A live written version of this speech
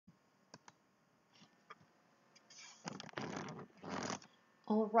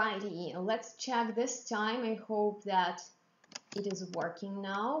Alrighty, let's check this time. I hope that it is working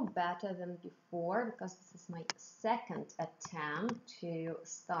now better than before, because this is my second attempt to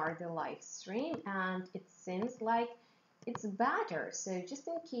start the live stream and it seems like it's better. So just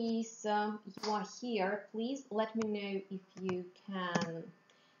in case you are here, please let me know if you can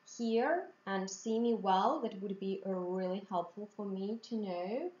hear and see me well. That would be really helpful for me to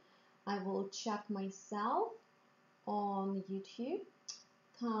know. I will check myself on YouTube.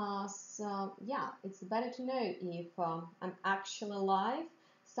 Because, yeah, it's better to know if I'm actually live.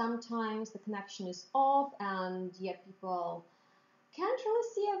 Sometimes the connection is off and yet people can't really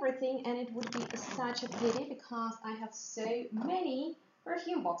see everything, and it would be such a pity because I have so many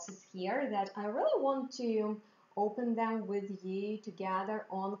perfume boxes here that I really want to open them with you together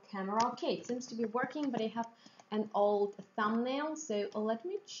on camera. Okay, it seems to be working, but I have an old thumbnail, so let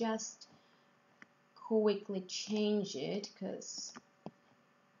me just quickly change it because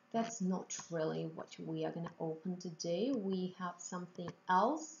that's not really what we are going to open today. We have something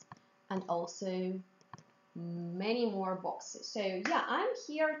else and also many more boxes. So yeah, I'm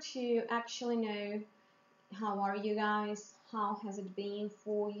here to actually know how are you guys? How has it been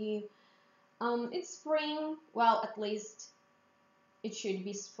for you? It's spring. Well, at least it should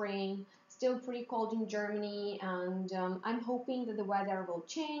be spring. Still pretty cold in Germany, and I'm hoping that the weather will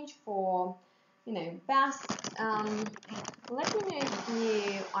change for, you know, best. Let me know if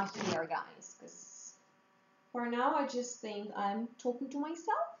you are here, guys, because for now I just think I'm talking to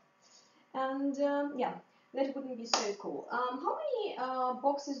myself, and yeah, that wouldn't be so cool. How many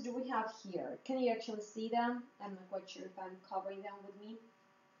boxes do we have here? Can you actually see them? I'm not quite sure if I'm covering them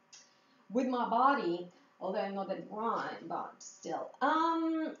with my body, although I'm not that bright, but still.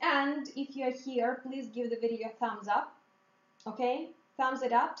 And if you're here, please give the video a thumbs up, okay? Thumbs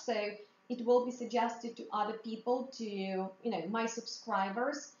it up, so it will be suggested to other people, to, you know, my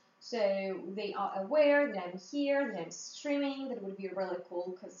subscribers, so they are aware that I'm here, that I'm streaming. That would be really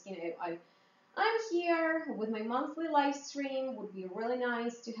cool, because, you know, I'm here with my monthly live stream. Would be really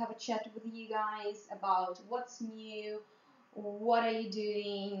nice to have a chat with you guys about what's new, what are you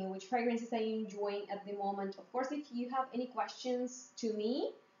doing, which fragrances are you enjoying at the moment. Of course, if you have any questions to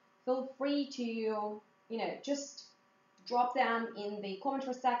me, feel free to, you know, just drop them in the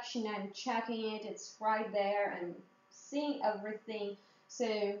commentary section. I'm checking it, it's right there, I'm seeing everything.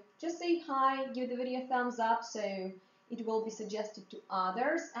 So just say hi, give the video a thumbs up so it will be suggested to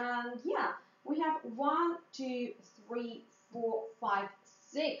others. And yeah, we have 1, 2, 3, 4, 5,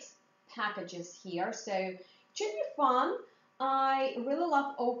 6 packages here, so it should be fun. I really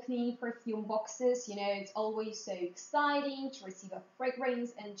love opening perfume boxes. You know, it's always so exciting to receive a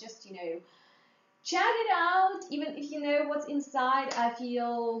fragrance and just, you know, check it out. Even if you know what's inside, I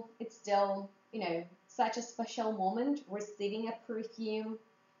feel it's still, you know, such a special moment receiving a perfume,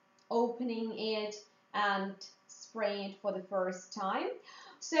 opening it and spraying it for the first time.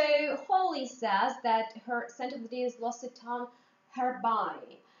 So Holly says that her scent of the day is L'Occitane Herbal,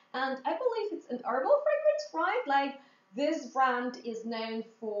 and I believe it's an herbal fragrance, right? Like, this brand is known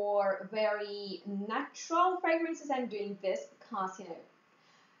for very natural fragrances. I'm doing this because, you know,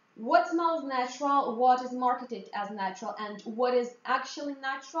 what smells natural, what is marketed as natural, and what is actually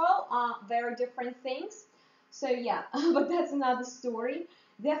natural are very different things. So yeah, but that's another story.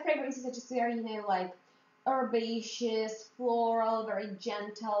 Their fragrances are just very, you know, like herbaceous, floral, very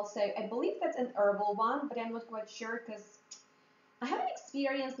gentle. So I believe that's an herbal one, but I'm not quite sure because I haven't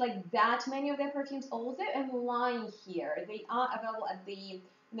experienced like that many of their perfumes. Although I'm lying here, they are available at the, you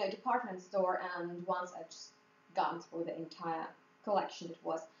know, department store, and once I've just gone through the entire collection, it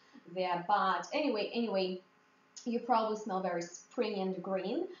was there. But anyway, you probably smell very spring and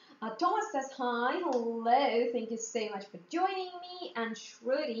green. Thomas says hi, hello, thank you so much for joining me. And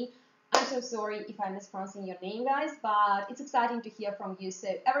Shruti, I'm so sorry if I'm mispronouncing your name, guys, but it's exciting to hear from you. So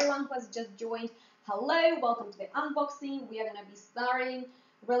everyone who has just joined, hello, welcome to the unboxing. We are gonna be starting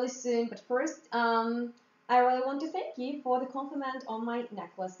really soon, but first, I really want to thank you for the compliment on my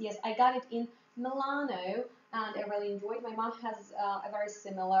necklace. Yes, I got it in Milano, and I really enjoyed. My mom has a very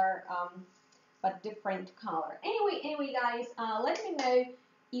similar but different color. Anyway, guys, let me know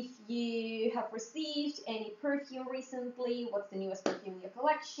if you have received any perfume recently. What's the newest perfume in your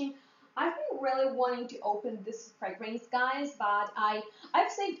collection? I've been really wanting to open this fragrance, guys, but I've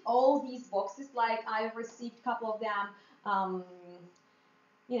saved all these boxes. Like, I've received a couple of them,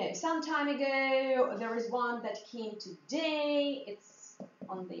 you know, some time ago. There is one that came today. It's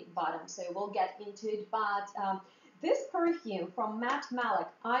on the bottom, so we'll get into it. But this perfume from Matt Malik,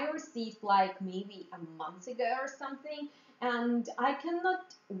 I received like maybe a month ago or something, and I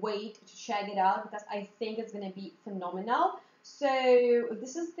cannot wait to check it out because I think it's going to be phenomenal. So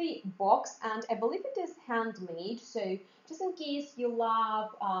this is the box, and I believe it is handmade. So just in case you love,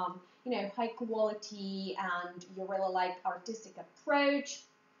 you know, high quality and you really like artistic approach,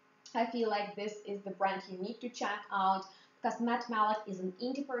 I feel like this is the brand you need to check out, because Matt Malik is an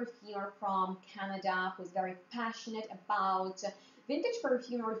indie perfumer from Canada who's very passionate about vintage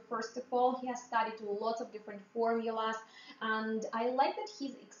perfumery. First of all, he has studied lots of different formulas, and I like that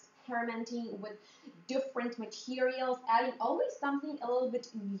he's experimenting with different materials, adding always something a little bit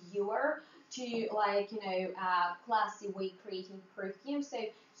newer to, like, you know, classy way creating perfume. So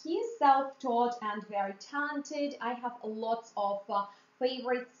he is self-taught and very talented. I have lots of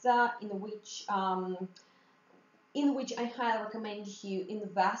favorites in which I highly recommend you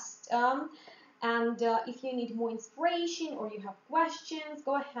invest. And if you need more inspiration or you have questions,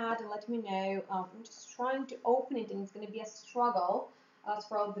 go ahead and let me know. I'm just trying to open it, and it's going to be a struggle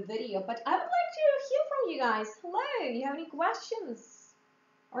throughout the video. But I would like to hear from you guys. Hello, you have any questions?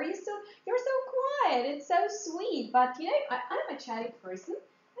 Are you so, you're so quiet. It's so sweet. But you know, I'm a chatty person,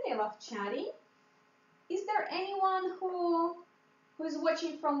 and I love chatting. Is there anyone who's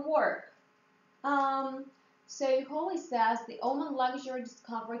watching from work? So Holly says the Oman Luxury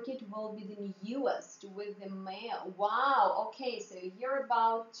Discovery Kit will be the newest with the mail. Wow, okay, so you're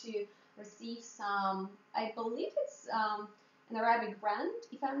about to receive some, I believe it's an Arabic brand,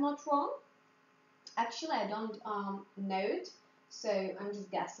 if I'm not wrong. Actually, I don't know it, so I'm just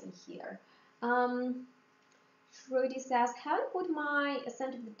guessing here. Trudy says, haven't put my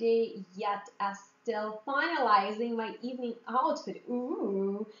scent of the day yet, as still finalizing my evening outfit.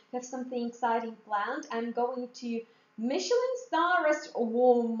 Ooh, have something exciting planned. I'm going to Michelin star restaurant.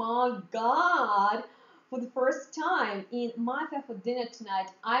 Oh my god, for the first time in Mafia for dinner tonight.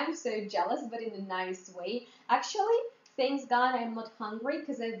 I'm so jealous, but in a nice way. Actually, thanks God I'm not hungry,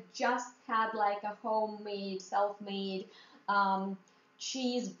 because I've just had like a homemade, self-made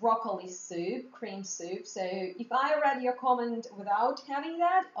cheese broccoli soup, cream soup. So if I read your comment without having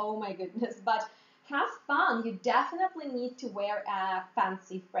that, oh my goodness. But have fun. You definitely need to wear a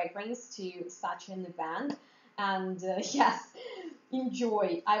fancy fragrance to such an event. And yes,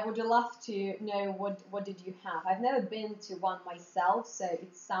 enjoy. I would love to know what did you have. I've never been to one myself, so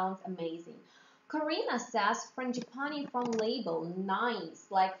it sounds amazing. Karina says frangipani from label, nice.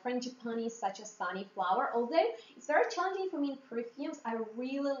 Like frangipani is such a sunny flower. Although it's very challenging for me in perfumes, I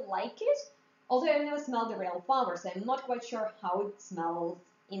really like it. Although I've never smelled the real flower, so I'm not quite sure how it smells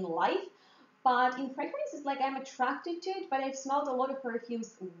in life. But in fragrance, it's like I'm attracted to it, but I've smelled a lot of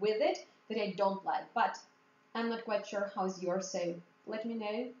perfumes with it that I don't like. But I'm not quite sure how's yours, so let me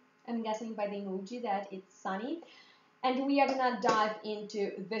know. I'm guessing by the emoji that it's sunny. And we are gonna dive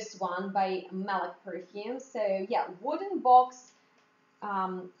into this one by Malik Perfume. So yeah, wooden box.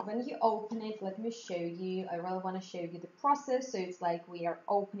 When you open it, let me show you. I really want to show you the process. So it's like we are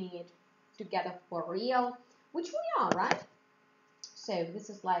opening it together for real, which we are, right? So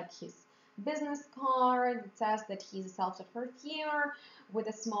this is like his business card. It says that he's a self-taught perfumer with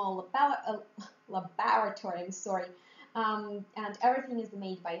a small laboratory. I'm sorry. And everything is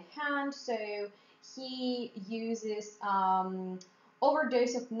made by hand. So he uses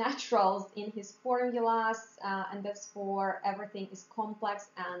overdose of naturals in his formulas, and that's for everything is complex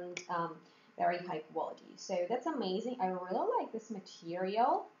and very high quality. So that's amazing. I really like this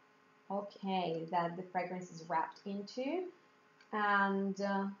material. Okay, that the fragrance is wrapped into, and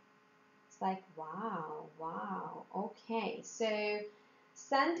it's like wow, wow. Okay, so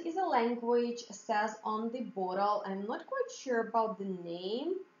scent is a language, says on the bottle. I'm not quite sure about the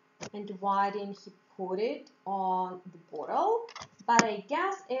name and why didn't he put it on the bottle, but I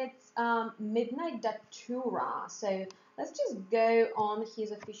guess it's Midnight Datura. So let's just go on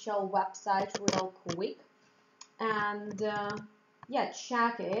his official website real quick and yeah,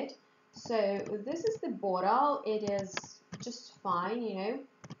 check it. So this is the bottle. It is just fine, you know,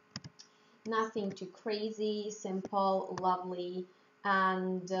 nothing too crazy, simple, lovely.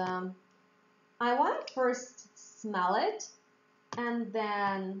 And I want to first smell it, and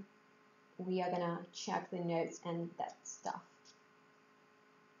then we are gonna check the notes and that stuff.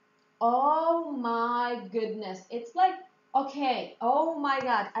 Oh my goodness, it's like, okay, oh my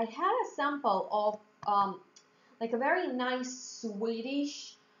god, I had a sample of like a very nice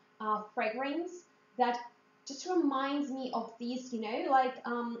Swedish fragrance that just reminds me of these, you know, like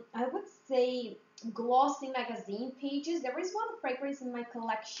I would say glossy magazine pages. There is one fragrance in my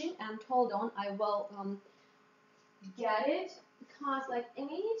collection, and hold on, I will get it, because like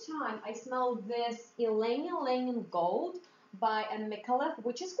any time I smell this Elaine Gold by Micallef,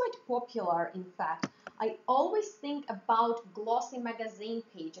 which is quite popular in fact, I always think about glossy magazine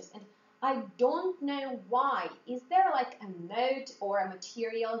pages, and I don't know why. Is there like a note or a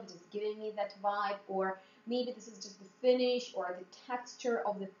material that is giving me that vibe, or maybe this is just the finish or the texture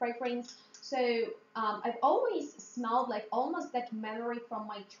of the fragrance. So I've always smelled like almost that memory from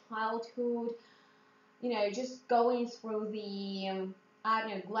my childhood, you know, just going through the I don't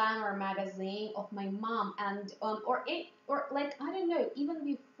know, Glamour magazine of my mom, and or like I don't know, even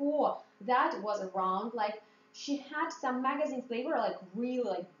before that was around, like she had some magazines. They were like really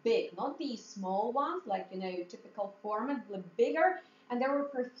like big, not these small ones, like you know, typical format, but bigger. And there were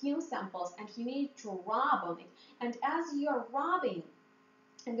perfume samples, and you need to rub on it. And as you're rubbing,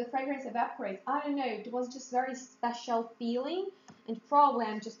 and the fragrance evaporates. I don't know, it was just very special feeling, and probably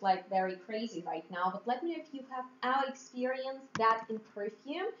I'm just like very crazy right now, but let me know if you have experienced that in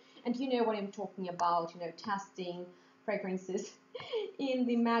perfume, and you know what I'm talking about, you know, testing fragrances in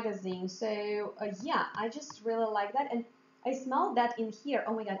the magazine. So yeah, I just really like that, and I smell that in here.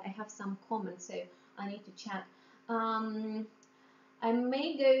 Oh my god, I have some comments, so I need to check. I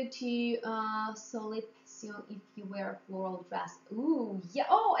may go to Solid if you wear a floral dress. Ooh, yeah.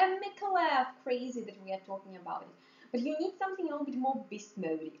 Oh, and Mikalev, crazy that we are talking about it. But you need something a little bit more beast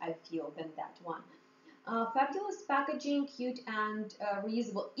mode, I feel, than that one. Fabulous packaging, cute and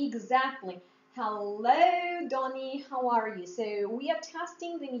reusable. Exactly. Hello, Donnie. How are you? So we are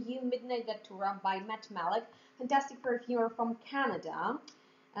testing the new Midnight Datura by Matt Malik, fantastic perfumer from Canada,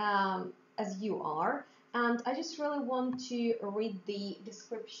 as you are. And I just really want to read the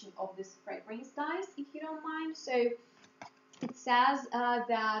description of this fragrance, guys, if you don't mind. So it says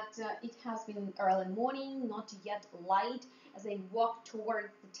that it has been early morning, not yet light, as I walk towards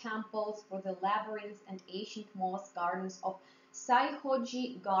the temples for the labyrinths and ancient moss gardens of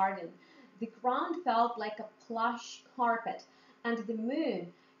Saihoji Garden. The ground felt like a plush carpet, and the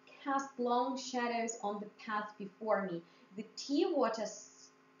moon cast long shadows on the path before me. The tea water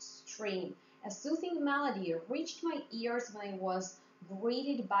stream, a soothing melody, reached my ears when I was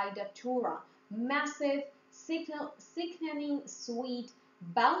greeted by Datura, massive, sickening, sweet,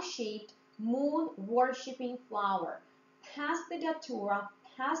 bell-shaped, moon-worshipping flower. Past the Datura,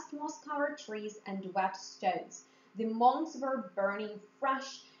 past moss-covered trees and wet stones, the monks were burning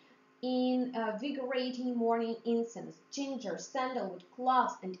fresh, invigorating morning incense, ginger, sandalwood,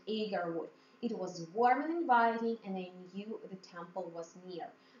 cloves, and agarwood. It was warm and inviting, and I knew the temple was near.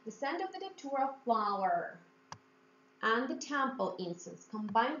 The scent of the datura flower and the temple incense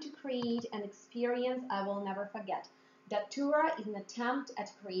combined to create an experience I will never forget. Datura is an attempt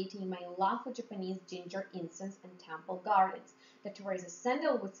at creating my love for Japanese ginger incense and temple gardens. Datura is a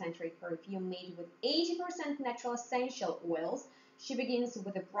sandalwood-centric perfume made with 80% natural essential oils. She begins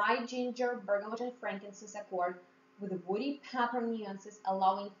with a bright ginger, bergamot, and frankincense accord with woody pepper nuances,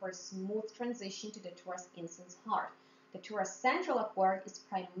 allowing for a smooth transition to Datura's incense heart. Datura's central accord is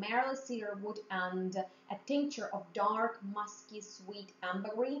primarily cedarwood and a tincture of dark, musky, sweet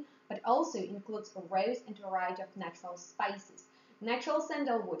ambergris, but also includes a rose and a variety of natural spices. Natural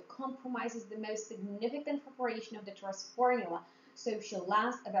sandalwood comprises the most significant preparation of Datura's formula, so she'll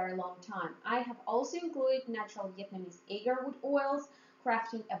last a very long time. I have also included natural Vietnamese agarwood oils,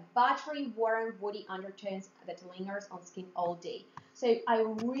 crafting a buttery, warm, woody undertones that lingers on skin all day. So I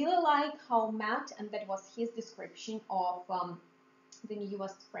really like how Matt, and that was his description of the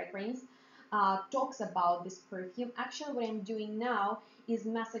newest fragrance, talks about this perfume. Actually, what I'm doing now is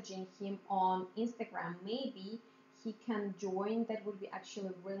messaging him on Instagram. Maybe he can join. That would be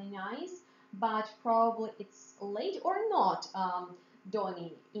actually really nice. But probably it's late or not,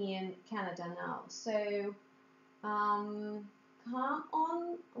 Donnie, in Canada now. So come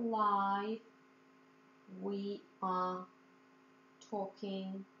on live. We are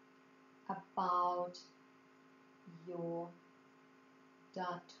talking about your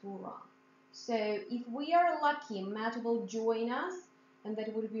datura. So if we are lucky, Matt will join us, and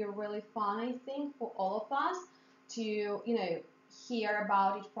that would be really fun, I think, for all of us to, you know, hear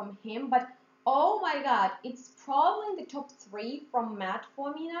about it from him. But oh my god, it's probably in the top 3 from Matt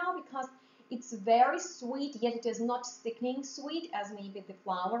for me now, because it's very sweet, yet it is not sickening sweet as maybe the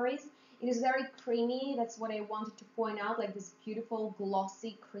flower is. It is very creamy. That's what I wanted to point out. Like this beautiful,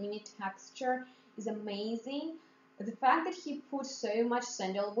 glossy, creamy texture is amazing. The fact that he put so much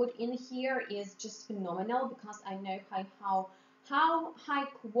sandalwood in here is just phenomenal, because I know how high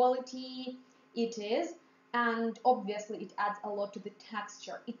quality it is, and obviously it adds a lot to the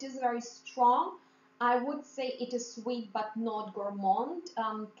texture. It is very strong. I would say it is sweet but not gourmand,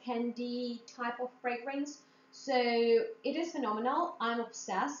 candy type of fragrance. So it is phenomenal. I'm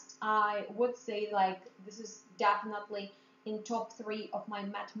obsessed. I would say like this is definitely in top 3 of my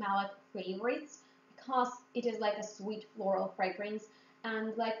Matt Malik favorites, because it is like a sweet floral fragrance,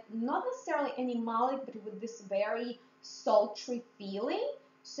 and like not necessarily animalic, but with this very sultry feeling.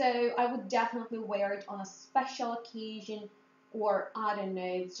 So I would definitely wear it on a special occasion, or I don't know,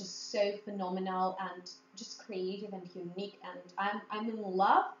 it's just so phenomenal and just creative and unique, and I'm in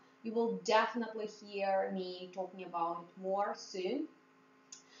love. You will definitely hear me talking about it more soon.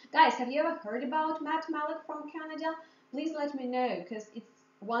 Guys, have you ever heard about Matt Malik from Canada? Please let me know, because it's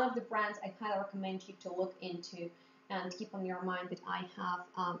one of the brands I highly recommend you to look into, and keep on your mind that I have,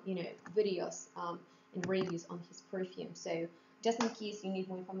 videos and reviews on his perfume. So just in case you need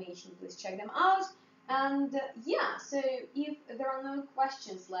more information, please check them out. And yeah, so if there are no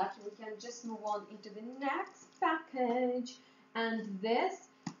questions left, we can just move on into the next package. And this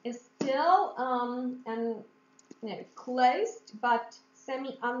is still closed but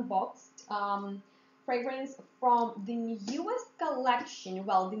semi-unboxed fragrance from the newest collection,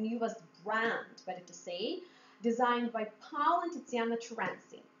 well, the newest brand, better to say, designed by Paul and Tiziana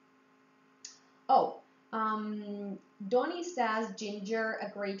Terenzi. Oh, Donnie says ginger, a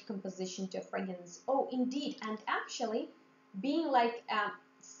great composition to a fragrance. Oh, indeed, and actually, being like a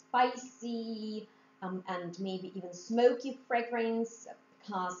spicy and maybe even smoky fragrance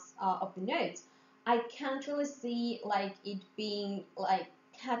because of the notes, I can't really see like it being like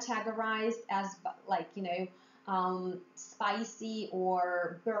categorized as like spicy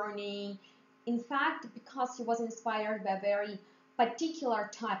or burning. In fact, because he was inspired by a very particular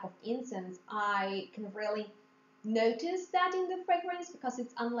type of incense, I can really notice that in the fragrance, because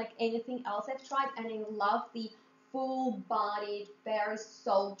it's unlike anything else I've tried, and I love the full-bodied, very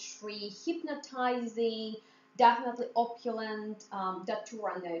sultry, hypnotizing, definitely opulent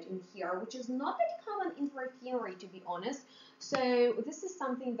datura note in here, which is not that common in perfumery, to be honest. So this is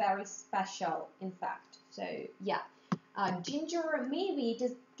something very special, in fact. So yeah, ginger, maybe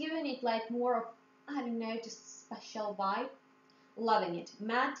just giving it like more of, I don't know, just special vibe. Loving it.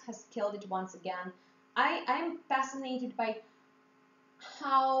 Matt has killed it once again. I'm fascinated by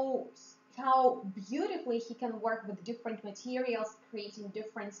how beautifully he can work with different materials, creating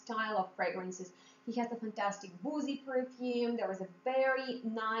different style of fragrances. He has a fantastic boozy perfume. There is a very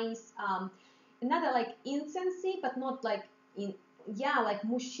nice another like incensey, but not like like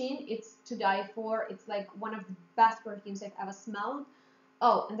mushin. It's to die for. It's like one of the best perfumes I've ever smelled.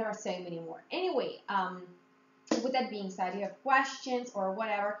 Oh, and there are so many more. Anyway, with that being said, if you have questions or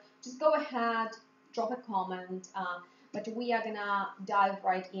whatever, just go ahead, drop a comment. But we are gonna dive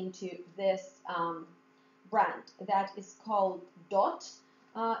right into this brand that is called Dot,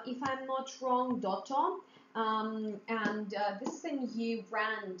 if I'm not wrong, Dotto. And this is a new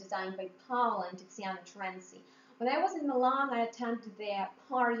brand designed by Paolo and Tiziana Terenzi. When I was in Milan, I attended their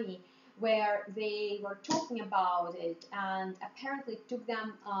party where they were talking about it, and apparently it took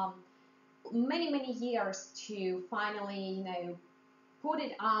them many years to finally, put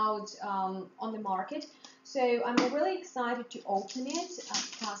it out on the market. So I'm really excited to open it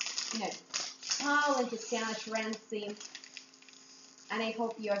because, Paul and Tiziana Terenzi, and I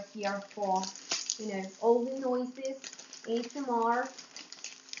hope you're here for, all the noises, ASMR.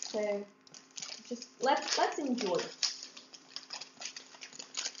 So just let's enjoy.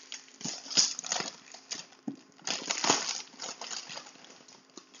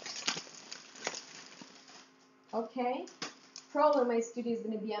 Okay. Probably my studio is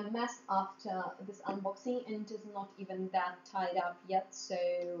going to be a mess after this unboxing, and it is not even that tied up yet, so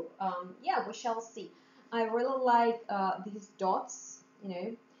yeah, we shall see. I really like these dots,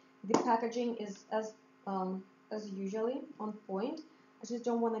 the packaging is as usually on point. I just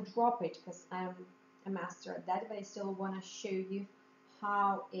don't want to drop it because I'm a master at that, but I still want to show you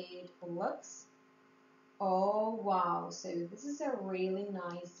how it looks. Oh wow, so this is a really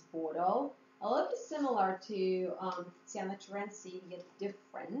nice bottle. A little bit similar to Tiziana Terenzi, yet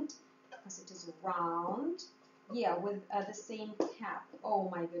different because it is round. Yeah, with the same cap. Oh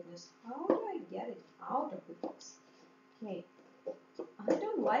my goodness, how do I get it out of the box? Okay, I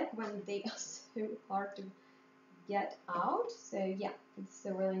don't like when they are so hard to get out. So yeah, it's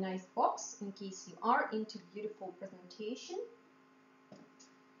a really nice box in case you are into beautiful presentation.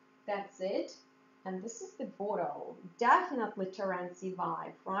 That's it. And this is the bottle. Definitely Terenzi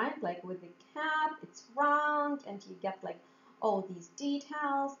vibe, right? Like with the cap, it's round, and you get like all these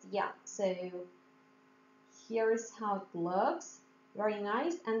details. Yeah, so here's how it looks. Very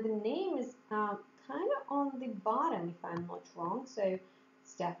nice. And the name is kind of on the bottom, if I'm not wrong. So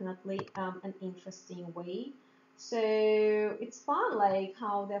it's definitely an interesting way. So it's fun, like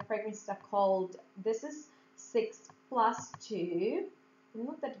how the fragrances are called. This is 6+2. I'm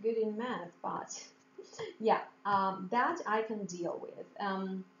not that good in math, but yeah, that I can deal with.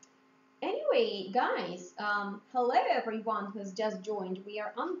 Anyway, guys, hello everyone who's just joined. We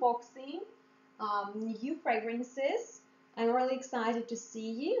are unboxing new fragrances. I'm really excited to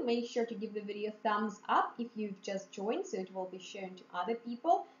see you. Make sure to give the video a thumbs up if you've just joined so it will be shown to other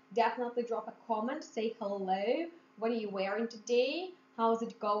people. Definitely drop a comment, say hello. What are you wearing today? How's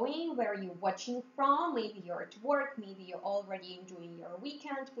it going? Where are you watching from? Maybe you're at work, maybe you're already enjoying your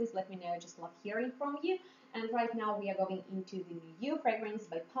weekend. Please let me know, I just love hearing from you. And right now we are going into the new fragrance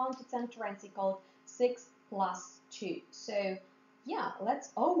by PHILTRE called 6+2. So yeah,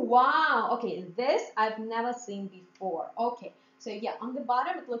 oh wow, okay, this I've never seen before. Okay, so yeah, on the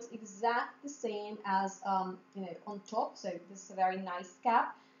bottom it looks exactly the same as on top. So this is a very nice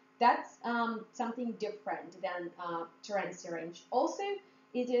cap. That's something different than Terency range. Also,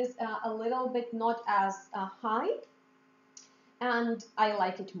 it is a little bit not as high, and I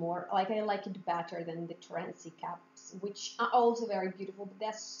like it more. Like, I like it better than the Terency caps, which are also very beautiful, but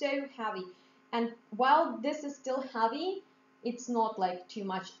they're so heavy. And while this is still heavy, it's not like too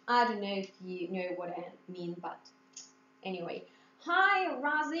much. I don't know if you know what I mean, but anyway. Hi,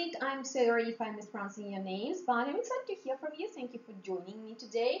 Razik. I'm sorry if I'm mispronouncing your names, but I'm excited to hear from you. Thank you for joining me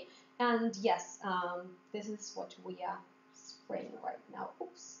today. And yes, this is what we are spraying right now.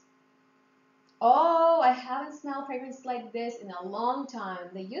 Oops. Oh, I haven't smelled fragrances like this in a long time.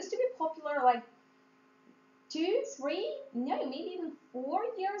 They used to be popular like 2, 3, no, maybe even 4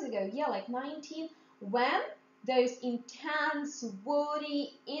 years ago. Yeah, like 19, when those intense,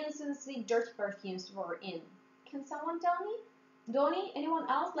 woody, incensey, dirty perfumes were in. Can someone tell me? Donnie? Anyone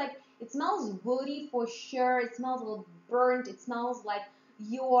else? Like, it smells woody for sure. It smells a little burnt. It smells like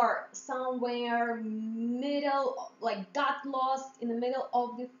you're somewhere middle, like got lost in the middle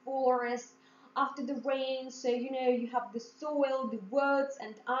of the forest after the rain. So, you have the soil, the woods,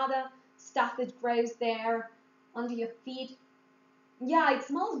 and other stuff that grows there under your feet. Yeah, it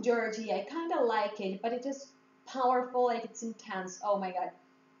smells dirty. I kind of like it, but it is powerful, like it's intense. Oh my god.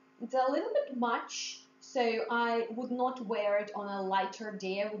 It's a little bit much, so I would not wear it on a lighter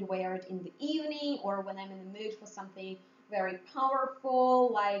day. I would wear it in the evening or when I'm in the mood for something very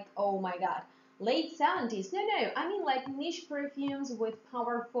powerful, like, oh my god, late 70s. No, I mean like niche perfumes with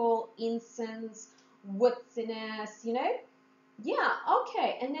powerful incense, woodiness, Yeah,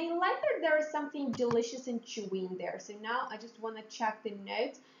 okay, and I like that there is something delicious and chewy in there. So now I just want to check the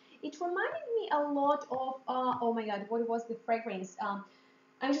notes. It reminded me a lot of, oh my god, what was the fragrance?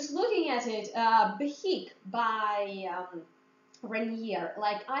 I'm just looking at it, Behik by Renier.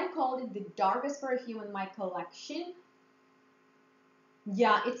 Like, I called it the darkest perfume in my collection.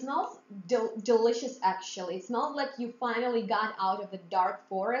 Yeah, it smells delicious actually. It smells like you finally got out of the dark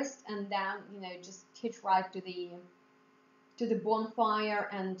forest and then, just hit right to the bonfire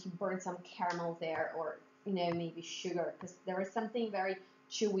and you burn some caramel there, or maybe sugar, because there is something very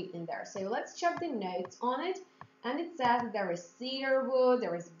chewy in there. So let's check the notes on it. And it says there is cedar wood,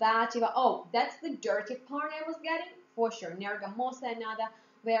 there is vetiver. Oh, that's the dirty part I was getting for sure. Nergamosa, another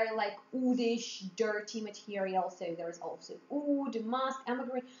very like oudish, dirty material. So there's also oud, musk,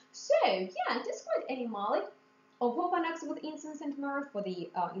 ambergris. So yeah, it is quite animalic. Ovopanax with incense and myrrh for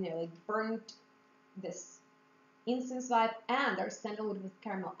the like burnt this incense vibe, and there's sandalwood with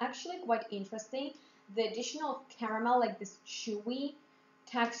caramel. Actually quite interesting. The addition of caramel, like this chewy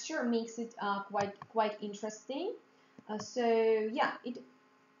texture, makes it quite interesting. So yeah, it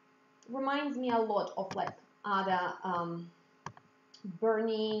reminds me a lot of like other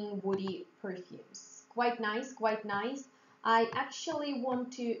burning woody perfumes. Quite nice, quite nice. I actually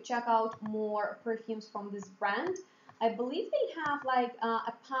want to check out more perfumes from this brand. I believe they have like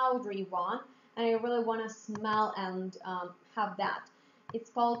a powdery one, and I really want to smell and have that. It's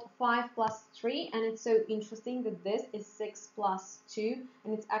called 5+3, and it's so interesting that this is 6+2,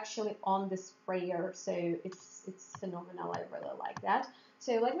 and it's actually on the sprayer, so it's phenomenal. I really like that.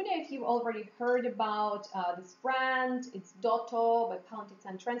 So let me know if you've already heard about this brand. It's Dotto by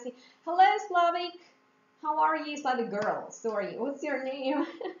PHILTRE. Hello, Slavic. How are you, Slavic girl? Sorry, what's your name?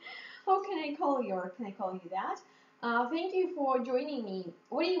 How can I call you, or can I call you that? Thank you for joining me.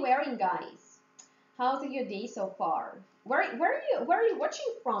 What are you wearing, guys? How's your day so far? Where are you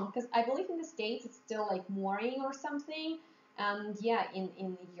watching from? Because I believe in the States it's still like morning or something, and yeah,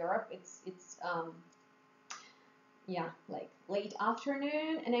 in Europe it's yeah, like late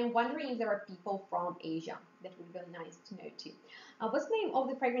afternoon, and I'm wondering if there are people from Asia. That would be nice to know too. What's the name of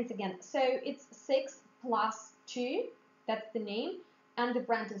the fragrance again? So it's 6+2, that's the name, and the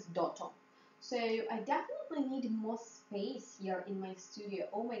brand is Dotto. So I definitely need more space here in my studio.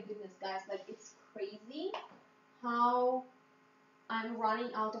 Oh my goodness, guys, like it's crazy how I'm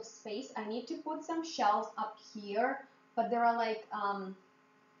running out of space. I need to put some shelves up here, but there are like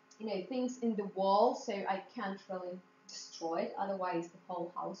things in the wall, so I can't really destroy it. Otherwise, the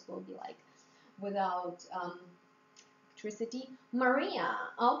whole house will be like without electricity. Maria,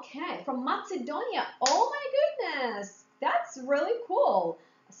 okay, from Macedonia. Oh my goodness, that's really cool.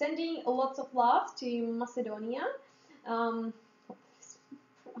 Sending lots of love to Macedonia. Don't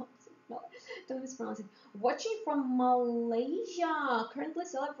mispronounce it. Watching from Malaysia, currently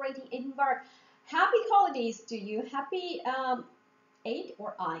celebrating Edinburgh. Happy holidays to you. Happy Eid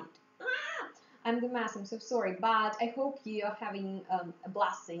or Eid? Ah, I'm the mess. I'm so sorry, but I hope you are having a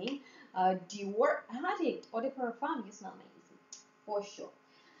blessing. Dior addict or the perfume, you smell amazing for sure.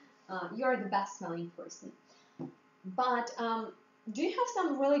 You're the best smelling person. But do you have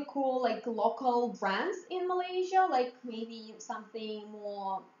some really cool like local brands in Malaysia? Like maybe something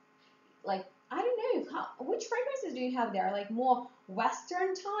more like, I don't know, which fragrances do you have there? Like more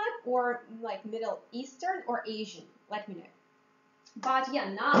Western type or like Middle Eastern or Asian? Let me know. But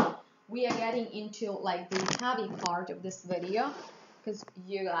yeah, now we are getting into like the heavy part of this video, because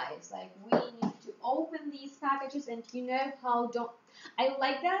you guys, like, we need to open these packages, and you know how I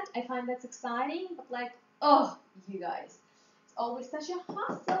like that. I find that's exciting, but like, oh, you guys, it's always such a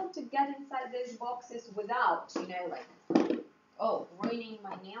hassle to get inside those boxes without, like, oh, ruining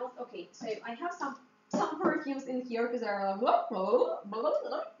my nails. Okay, so I have some perfumes in here because they're like, blah, blah, blah,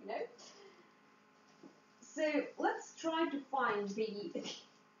 blah, So let's try to find the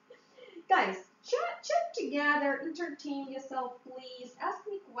guys. Chat together, entertain yourself, please. Ask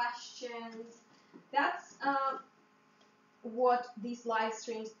me questions. That's what these live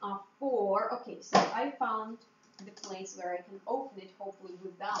streams are for. Okay, so I found the place where I can open it, hopefully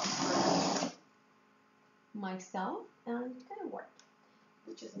without hurting myself, and it kind of worked,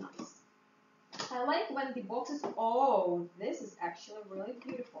 which is nice. I like when the boxes. Oh, this is actually really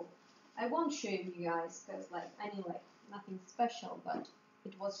beautiful. I won't show you guys because, like, I mean, like, nothing special, but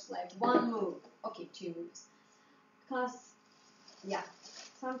it was like one move. Okay, 2 moves. Because, yeah,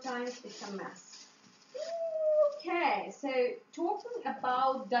 sometimes it's a mess. Okay, so talking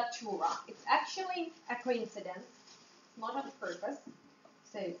about Datura, it's actually a coincidence, not on purpose.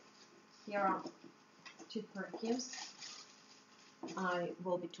 So here are 2 perfumes I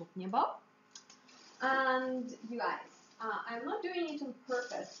will be talking about. And you guys, I'm not doing it on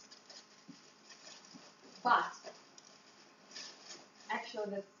purpose, but actually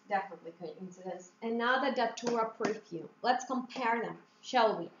that's definitely coincidence. Another Datura perfume. Let's compare them,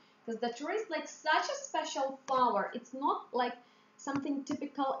 shall we? Because Datura is like such a special flower. It's not like something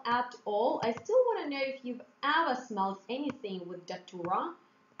typical at all. I still want to know if you've ever smelled anything with Datura,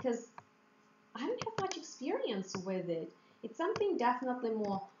 because I don't have much experience with it. It's something definitely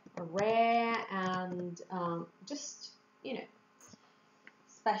more rare and just,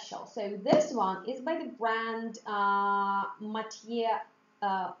 special. So this one is by the brand Mathieu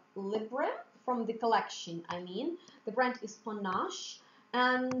Libre from the collection. I mean, the brand is Panache,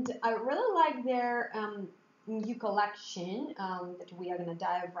 and I really like their new collection that we are gonna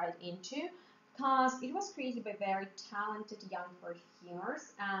dive right into, because it was created by very talented young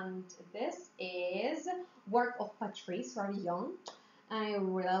perfumers, and this is work of Patrice Ravillon. I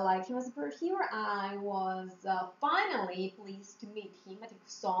really like him as a perfumer. I was finally pleased to meet him at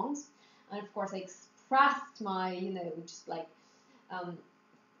songs, and of course I expressed my, just like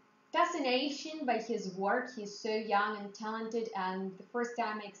fascination by his work. He's so young and talented, and the first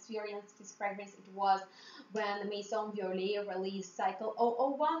time I experienced his fragrance, it was when Maison Violet released Cycle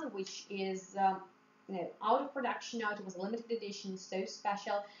 001, which is out of production now. It was a limited edition, so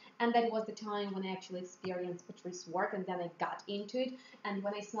special, and that was the time when I actually experienced Patrice's work, and then I got into it. And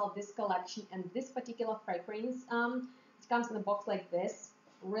when I smelled this collection and this particular fragrance, it comes in a box like this.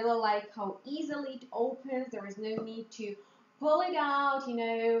 Really like how easily it opens. There is no need to pull it out.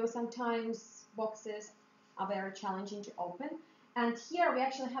 Sometimes boxes are very challenging to open. And here we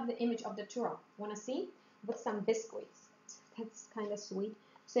actually have the image of Datura. Want to see? With some biscuits. That's kind of sweet.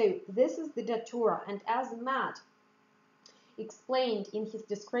 So this is the Datura, and as Matt explained in his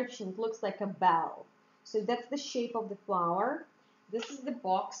description, it looks like a bell. So that's the shape of the flower. This is the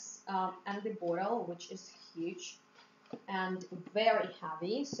box and the bottle, which is huge and very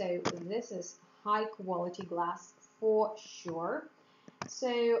heavy. So this is high quality glass for sure. So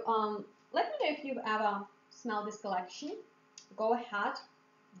let me know if you've ever smelled this collection. Go ahead.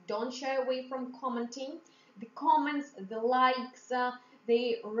 Don't shy away from commenting. The comments, the likes,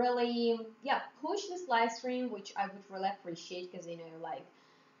 they really, push this live stream, which I would really appreciate, because,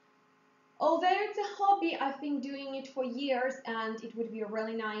 although it's a hobby, I've been doing it for years, and it would be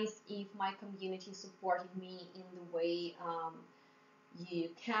really nice if my community supported me in the way you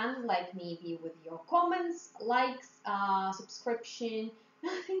can, like maybe with your comments, likes, subscription,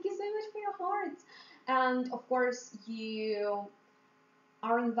 Thank you so much for your hearts. And of course, you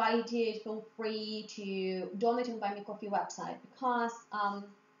are invited, feel free to donate on Buy Me Coffee website because,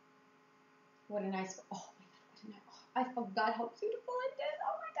 what a nice, oh my God, I forgot how beautiful it is.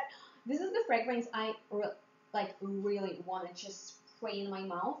 Oh my God. This is the fragrance I really want to just spray in my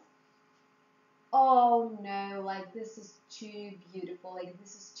mouth. Oh no, like this is too beautiful, like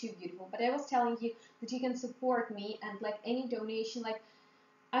this is too beautiful. But I was telling you that you can support me, and like any donation, like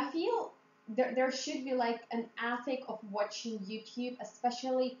I feel there should be like an ethic of watching YouTube,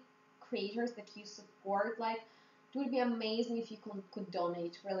 especially creators that you support. Like it would be amazing if you could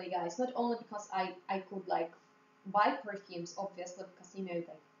donate, really, guys. Not only because I could like buy perfumes, obviously, because you know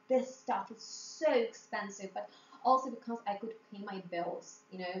like this stuff is so expensive, but also because I could pay my bills,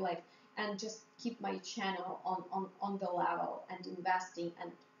 you know, like, and just keep my channel on the level and investing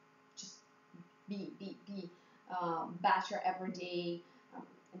and just be better every day,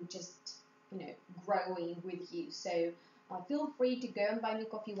 and just, you know, growing with you. So feel free to go and Buy Me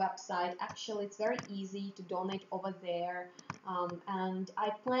Coffee website. Actually, it's very easy to donate over there, and I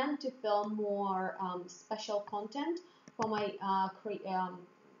plan to film more special content for my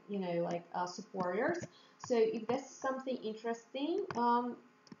you know, like supporters. So if there's something interesting,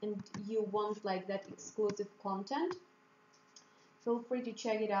 and you want like that exclusive content, feel free to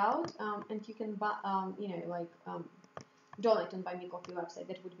check it out, and you can buy, you know, like donate on Buy Me Coffee website.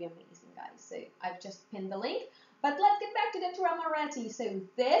 That would be amazing, guys. So I've just pinned the link. But let's get back to the Tramaretti. So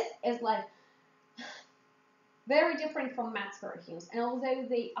this is like very different from Matt's perfumes, and although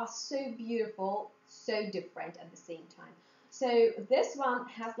they are so beautiful, so different at the same time. So this one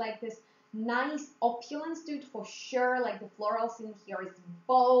has like this nice opulence to it for sure. Like the florals in here is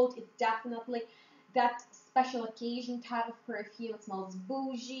bold. It's definitely that special occasion type of perfume. It smells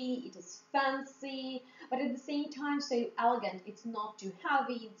bougie, it is fancy, but at the same time so elegant. It's not too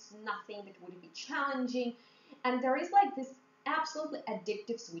heavy, it's nothing that would be challenging, and there is like this absolutely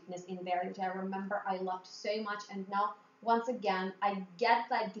addictive sweetness in there, which I remember I loved so much. And now once again I get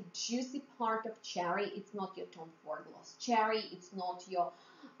like the juicy part of cherry. It's not your Tom Ford gloss cherry, it's not your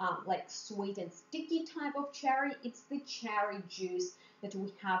like sweet and sticky type of cherry. It's the cherry juice that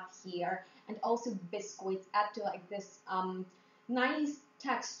we have here, and also biscuits add to like this nice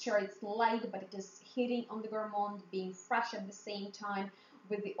texture. It's light, but it is hitting on the gourmand, being fresh at the same time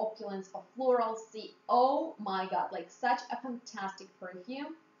with the opulence of floral. See, oh my God, like such a fantastic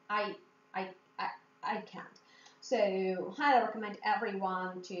perfume. I can't. So highly recommend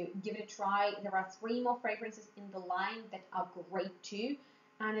everyone to give it a try. There are 3 more fragrances in the line that are great too,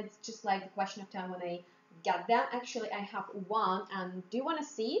 and it's just like the question of time when I get them. Actually, I have one, and do you want to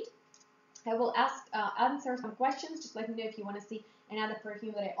see it? I will answer some questions. Just let me know if you want to see another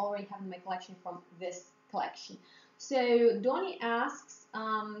perfume that I already have in my collection from this collection. So Donnie asks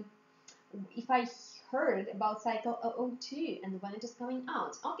if I heard about Cycle 002 and when it is coming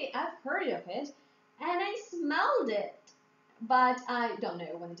out. Okay, I've heard of it and I smelled it, but I don't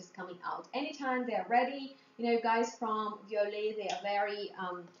know when it is coming out. Anytime they're ready, you know, guys from Violet, they are very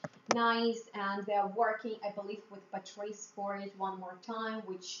nice, and they're working, I believe, with Patrice for it one more time,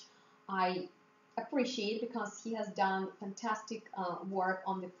 which I appreciate because he has done fantastic work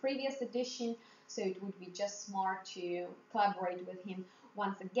on the previous edition. So it would be just smart to collaborate with him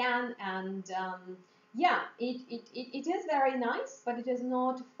once again. And yeah, it is very nice, but it is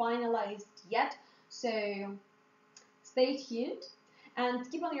not finalized yet. So stay tuned.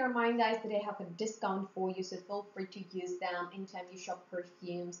 And keep on your mind, guys, that I have a discount for you, so feel free to use them anytime you shop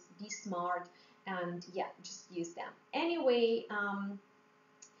perfumes. Be smart, and yeah, just use them. Anyway,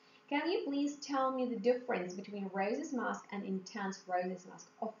 can you please tell me the difference between Rose's Mask and Intense Rose's Mask?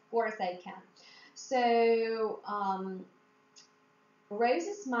 Of course I can. So,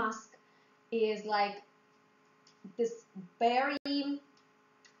 Rose's Mask is like this very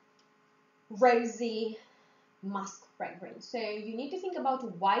rosy musk fragrance. So you need to think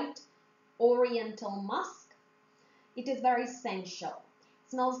about white oriental musk. It is very sensual.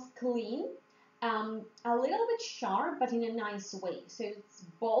 It smells clean, a little bit sharp, but in a nice way. So it's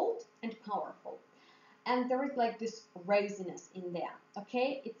bold and powerful. And there is like this rosiness in there,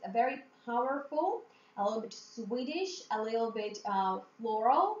 okay? It's a very powerful, a little bit Swedish, a little bit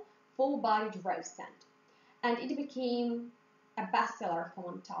floral, full-bodied rose scent. And it became a bestseller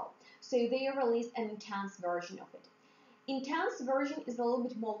for Montal. So they released an intense version of it. Intense version is a little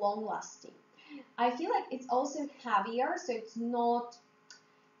bit more long-lasting. I feel like it's also heavier, so it's not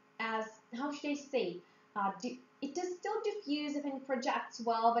as, how should I say, it is still diffusive and projects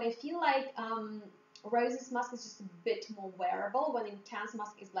well, but I feel like Rose's Mask is just a bit more wearable, when Intense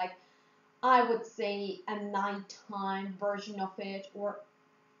Mask is like, I would say, a nighttime version of it, or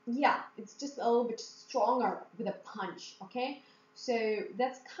yeah, it's just a little bit stronger with a punch, okay? So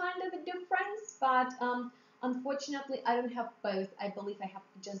that's kind of the difference, but unfortunately I don't have both. I believe I have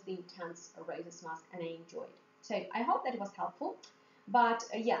just the intense roses mask and I enjoyed. So I hope that was helpful. But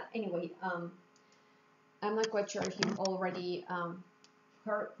yeah, anyway, I'm not quite sure if you've already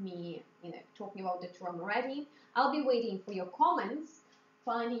heard me, talking about the term already. I'll be waiting for your comments,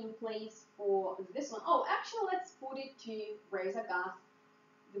 finding a place for this one. Oh, actually, let's put it to Rose Agath,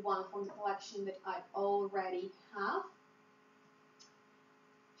 the one from the collection that I already have.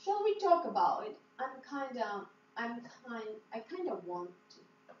 Shall we talk about it? I kind of want to.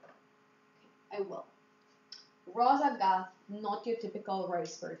 Okay, I will. Rose Agath, not your typical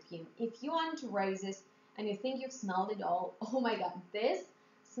rose perfume. If you want roses and you think you've smelled it all, oh my god, this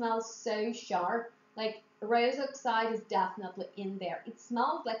smells so sharp. Like, rose oxide is definitely in there. It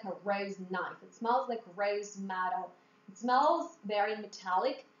smells like a rose knife. It smells like rose metal. It smells very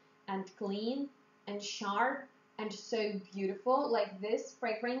metallic and clean and sharp and so beautiful. Like, this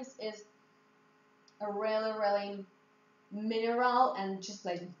fragrance is a really, really mineral and just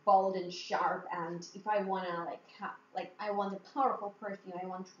like bold and sharp. And if I wanna I want a powerful perfume, I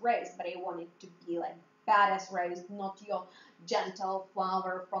want rose, but I want it to be like badass rose, not your gentle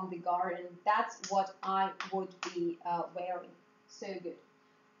flower from the garden. That's what I would be wearing. So good,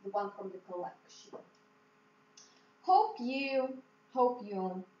 the one from the collection. Hope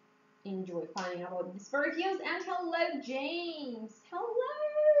you enjoy finding out about these perfumes. And hello, James.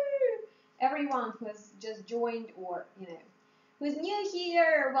 Hello, everyone who has just joined or who's new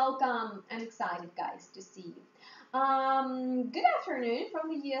here. Welcome. I'm excited, guys, to see you. Good afternoon from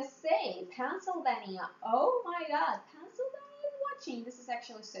the USA, Pennsylvania. Oh my God, Pennsylvania is watching. This is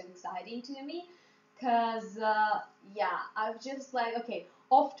actually so exciting to me because yeah, I've just okay,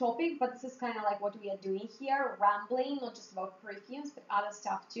 off topic, but this is kind of like what we are doing here, rambling, not just about perfumes, but other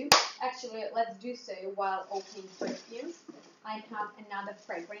stuff too. Actually, let's do so while opening perfumes. I have another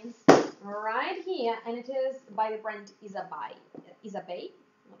fragrance right here, and it is by the brand Isabeau,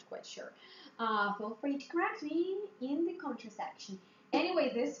 not quite sure. Feel free to correct me in the comment section.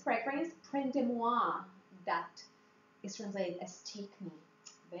 Anyway, this fragrance, Print de Moi, that is translated as Take Me,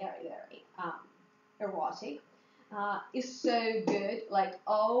 very, very erotic. Is so good. Like,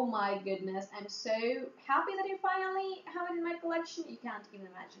 oh my goodness, I'm so happy that I finally have it in my collection. You can't even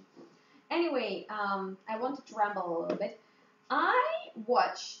imagine. Anyway, I wanted to ramble a little bit. I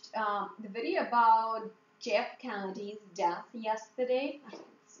watched the video about Jeff Kennedy's death yesterday.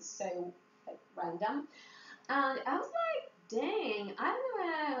 It's so random, and I was like, dang, I don't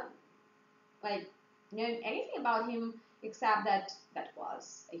know, know anything about him except that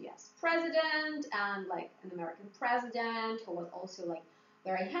was a US president and an American president who was also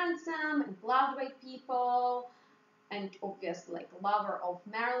very handsome and loved by people, and obviously a lover of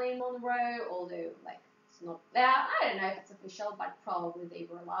Marilyn Monroe, although it's not that, I don't know if it's official, but probably they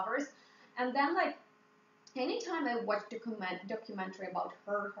were lovers. And then anytime I watched a documentary about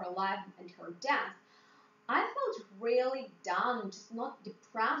her life and her death, I felt really down, just not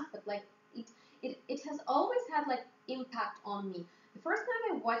depressed, but it has always had impact on me. The first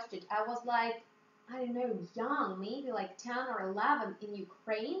time I watched it, I was I don't know, young, maybe 10 or 11 in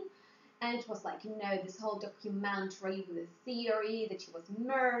Ukraine, and it was this whole documentary with the theory that she was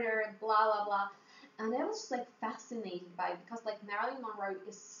murdered, blah blah blah, and I was just fascinated by it because Marilyn Monroe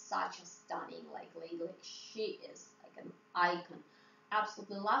is such a stunning lady, she is an icon.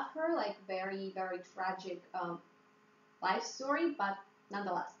 Absolutely love her, very, very tragic life story, but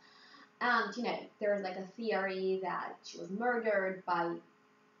nonetheless. And there's a theory that she was murdered by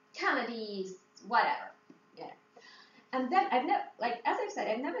Kennedy's, whatever. Yeah. And then I've never, as I said,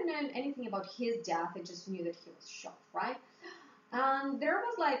 I've never known anything about his death. I just knew that he was shot, right? And there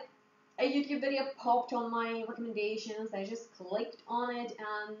was a YouTube video popped on my recommendations. I just clicked on it,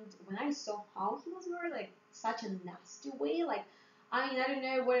 and when I saw how he was murdered, such a nasty way, I mean, I don't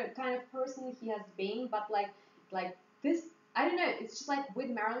know what kind of person he has been, but this, I don't know, it's just with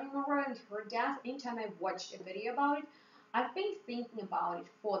Marilyn Monroe and her death, anytime I watched a video about it, I've been thinking about it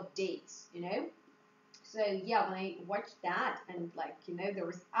for days, So yeah, when I watched that and there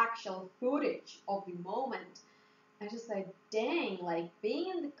was actual footage of the moment, I just dang,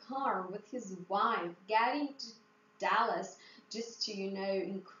 being in the car with his wife, getting to Dallas just to,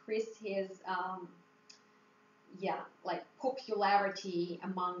 increase his, popularity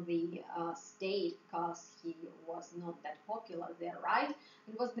among the state, because he was not that popular there, right?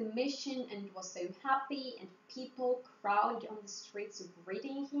 It was the mission, and it was so happy, and people crowded on the streets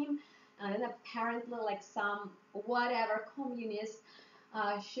greeting him, and then apparently some whatever communist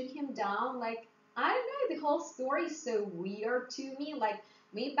shoot him down. I don't know, the whole story is so weird to me.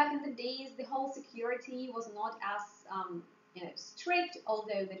 maybe back in the days, the whole security was not as strict,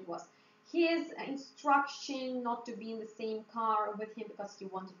 although that was his instruction not to be in the same car with him because he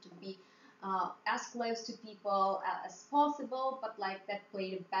wanted to be as close to people as possible, but like that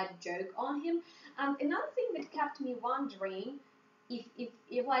played a bad joke on him. And another thing that kept me wondering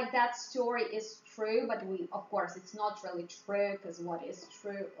if like that story is true, but of course it's not really true, because what is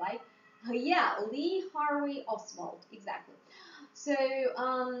true, like, yeah, Lee Harvey Oswald, exactly. So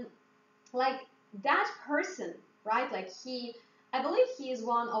like that person, right, like I believe he is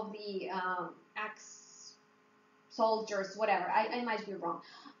one of the ex-soldiers, whatever, I might be wrong,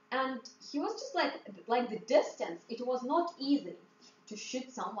 and he was just like the distance, it was not easy to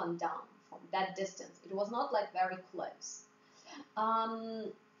shoot someone down from that distance, it was not like very close.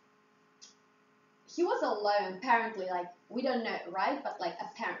 He was alone, apparently, like, we don't know, right? But like,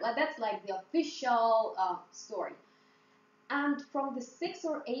 apparently, like, that's like the official story. And from the 6th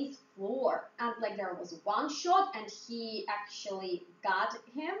or 8th floor, and like there was one shot, and he actually got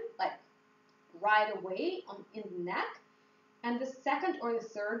him like right away in the neck, and the second or the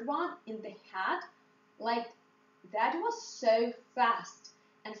third one in the head, like that was so fast.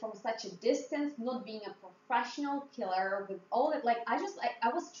 And from such a distance, not being a professional killer with all that, like I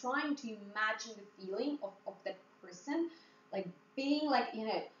was trying to imagine the feeling of that person, like being like,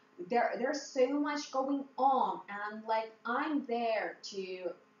 there's so much going on, and like I'm there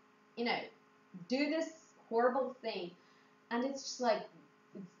to, do this horrible thing, and it's just like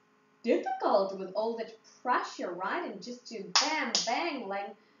it's difficult with all that pressure, right? And just to bang, bang,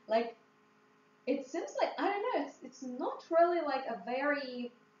 like it seems like, I don't know, it's not really like a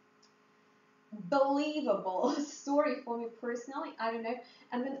very believable story for me personally, I don't know.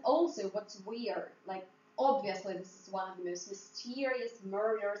 And then also what's weird, like obviously this is one of the most mysterious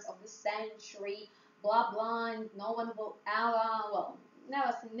murders of the century, blah blah, and no one will ever, well,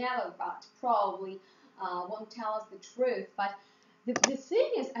 never say never, but probably won't tell us the truth. But the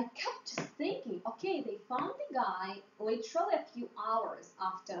thing is, I kept just thinking, okay, they found the guy literally a few hours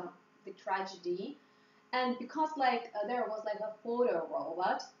after the tragedy, and because like there was like a photo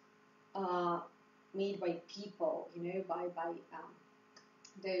robot made by people, by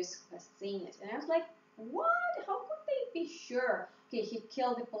those who have seen it, and I was like, what? How could they be sure? Okay, he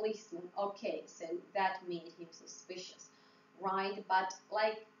killed the policeman. Okay, so that made him suspicious, right? But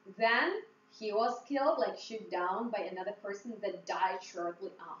like then he was killed, like shot down by another person that died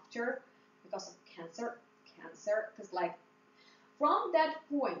shortly after because of cancer. Because like from that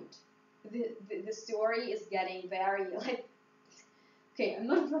point, the story is getting very like, okay, I'm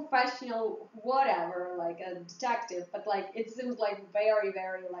not a professional, whatever, like a detective, but like it seems like very,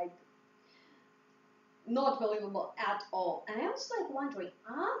 very like not believable at all. And I was like wondering,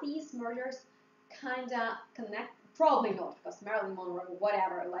 are these murders kinda connected? Probably not, because Marilyn Monroe,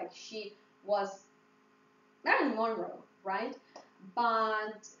 whatever, like she was Marilyn Monroe, right?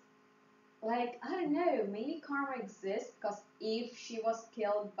 But like, I don't know, maybe karma exists, because if she was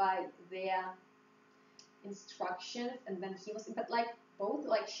killed by their instructions and then he was, but like both,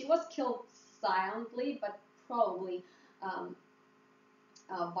 like she was killed silently, but probably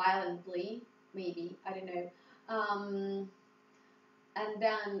violently, maybe, I don't know. And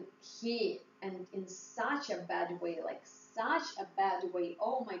then and in such a bad way, like such a bad way,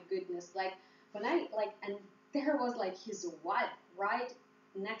 oh my goodness, like when I, like, and there was like his wife right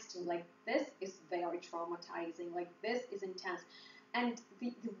next to him, like this is very traumatizing, like this is intense. And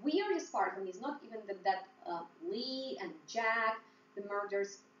the weirdest part for me is not even that Lee and Jack, the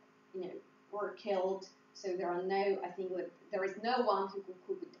murders, were killed. So there are no, I think that there is no one who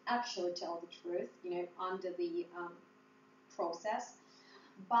could actually tell the truth, under the process.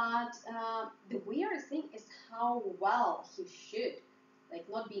 But the weirdest thing is how well he should, like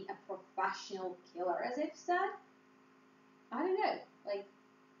not being a professional killer, as I've said. I don't know, like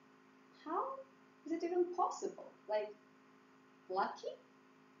how is it even possible? Like lucky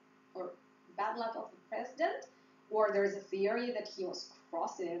or bad luck of the president, or there's a theory that he was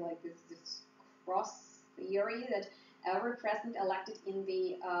crossing, like this cross theory that every president elected in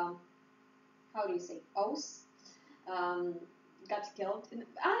the how do you say, oath, got killed. And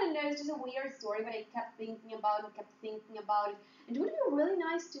I don't know, it's just a weird story, but I kept thinking about it, and it would be really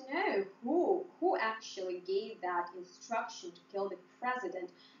nice to know who actually gave that instruction to kill the president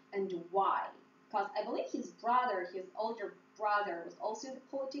and why. Because I believe his older brother, was also in the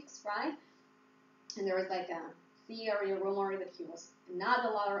politics, right? And there was like a theory, a rumor that he was another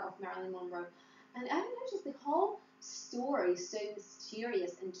lover of Marilyn Monroe. And I don't know, just the whole story is so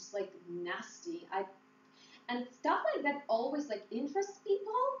mysterious and just like nasty. And stuff like that always like interests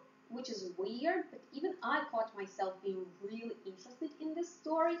people, which is weird, but even I caught myself being really interested in this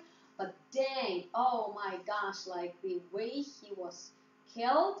story. But dang, oh my gosh, like the way he was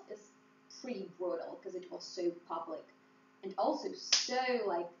killed is pretty brutal because it was so public. And also so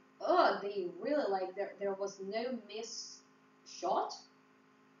like, they really like, there was no miss shot,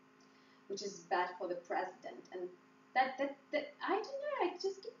 which is bad for the president. And that I don't know, I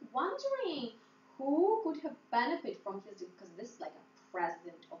just keep wondering who could have benefited from his, because this is like a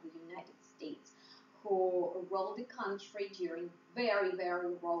president of the United States who ruled the country during very,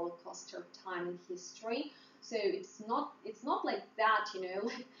 very roller coaster time in history. So it's not like that, you know,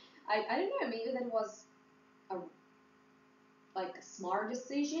 like I don't know, maybe that was a like a smart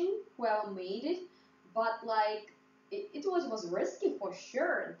decision, whoever made it, but like it was risky for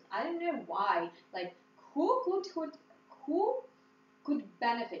sure. I don't know why. Like who could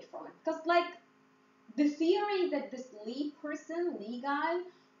benefit from it? Because like the theory that this Lee guy,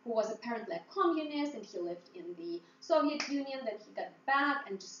 who was apparently a communist and he lived in the Soviet Union, that he got back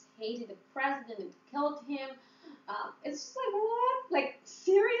and just hated the president and killed him. It's just like, what? Like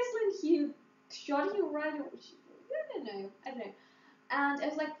seriously, he shot him right away. I don't know. And it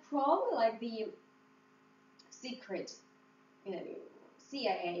was like probably like the secret, you know,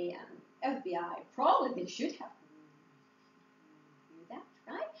 CIA and FBI, probably they should have do that,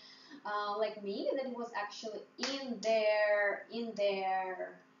 right? Like maybe that it was actually in their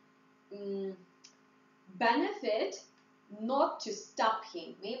benefit not to stop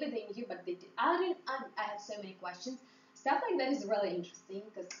him. Maybe they knew, but they did. I have so many questions. Stuff like that is really interesting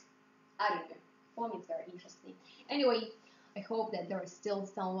because I don't know. For me, it's very interesting. Anyway, I hope that there is still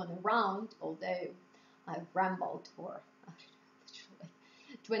someone around, although I've rambled for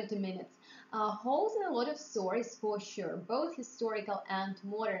literally 20 minutes. Holds in a lot of stories for sure, both historical and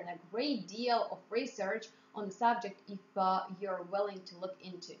modern. A great deal of research on the subject if you're willing to look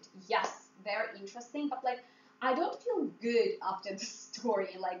into it. Yes, very interesting, but like I don't feel good after the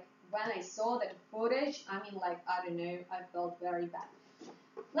story. Like when I saw that footage, I mean, like I don't know, I felt very bad.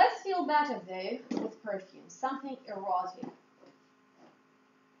 Let's feel better though with perfume, something erotic.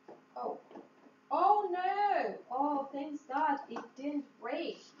 Oh no! Oh, thanks God, it didn't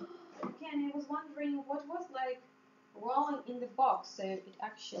break. Okay, and I was wondering what was like rolling in the box, so it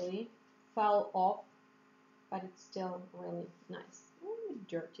actually fell off, but it's still really nice. Ooh,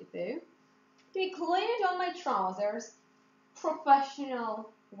 dirty though. Okay, clean it on my trousers.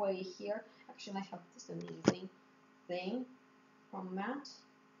 Professional way here. Actually, I have this amazing thing from Matt.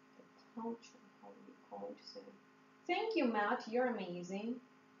 The pouch, how do we call it? So, thank you, Matt. You're amazing.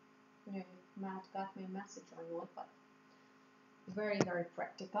 No, Matt got my message or not, but very, very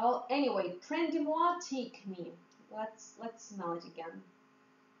practical. Anyway, Trendy Moi, take me. Let's smell it again.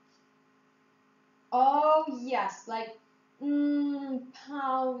 Oh yes, like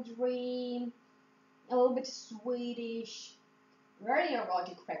powdery, a little bit sweetish, very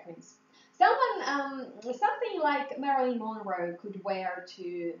erotic fragrance. Something like Marilyn Monroe could wear to,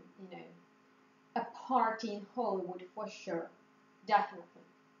 you know, a party in Hollywood for sure. Definitely.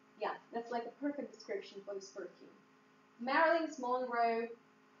 Yeah, that's like a perfect description for this perfume. Marilyn Monroe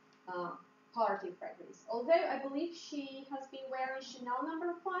party fragrance. Although I believe she has been wearing Chanel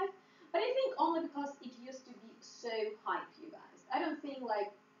No. 5, but I think only because it used to be so hype, you guys. I don't think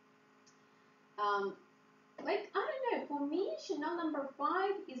like I don't know. For me, Chanel No.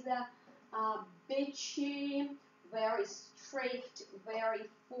 5 is a bitchy, very strict, very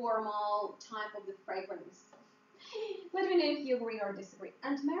formal type of the fragrance. Let me know if you agree or disagree.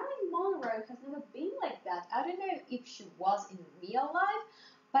 And Marilyn Monroe has never been like that. I don't know if she was in real life,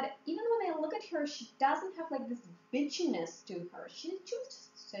 but even when I look at her, she doesn't have like this bitchiness to her. She's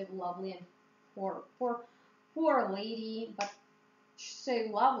just so lovely and poor lady, but so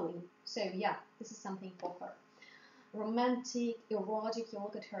lovely. So yeah, this is something for her. Romantic, erotic. You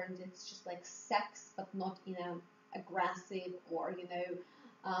look at her and it's just like sex, but not in an aggressive or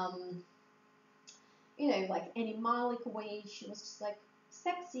like animalic way. She was just like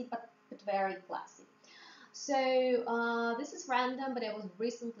sexy, but very classy. So this is random, but I was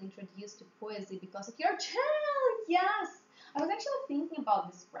recently introduced to Poesy because of your channel. Yes, I was actually thinking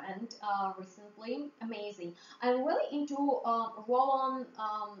about this brand recently. Amazing. I'm really into roll-on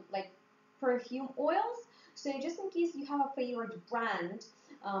like perfume oils. So just in case you have a favorite brand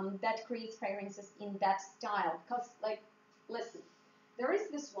that creates fragrances in that style, because like, listen, there is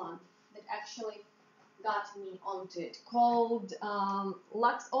this one that actually got me onto it called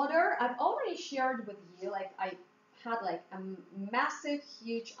Lux Odor. I've already shared with you, like I had like a massive,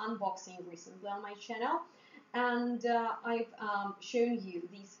 huge unboxing recently on my channel, and I've shown you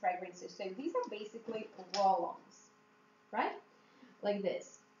these fragrances. So these are basically roll-ons, right? Like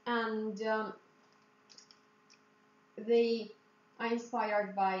this. and they are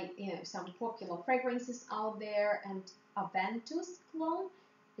inspired by, you know, some popular fragrances out there, and Aventus cologne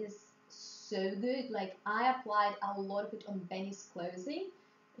is so good. Like, I applied a lot of it on Benny's clothing.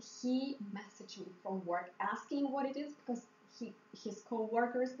 He messaged me from work asking what it is because his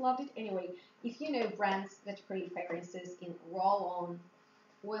co-workers loved it. Anyway, if you know brands that create fragrances in roll-on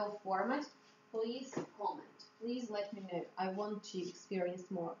oil format, please comment. Please let me know. I want to experience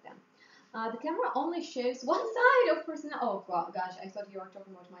more of them. The camera only shows one side of person. Oh gosh, I thought you were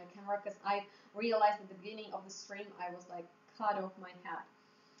talking about my camera because I realized at the beginning of the stream I was like cut off my head.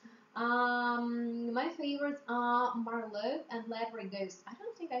 My favorites are Marlowe and Library Ghost. I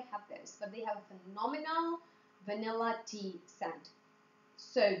don't think I have those, but they have a phenomenal vanilla tea scent.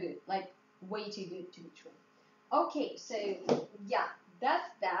 So good, like way too good to be true. Okay, so yeah, that's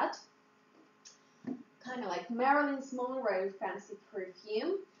that. Kind of like Marilyn Monroe fancy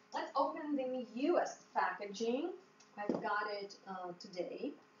perfume. Let's open the newest packaging. I got it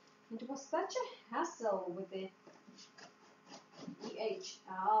today. It was such a hassle with the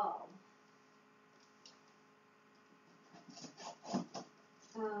DHL.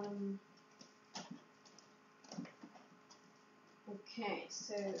 Okay,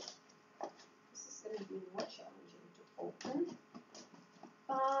 so this is going to be more challenging to open,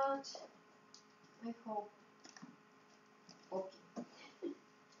 but I hope, okay,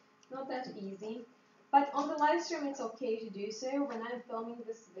 not that easy, but on the live stream it's okay to do so. When I'm filming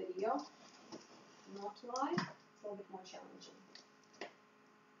this video, not live, it's a little bit more challenging.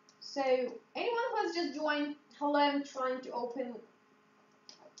 So anyone who has just joined, hello, I'm trying to open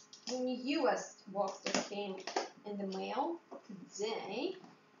the newest box that came in the mail today,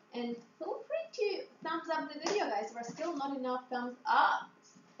 and feel free to thumbs up the video, guys. There are still not enough thumbs up,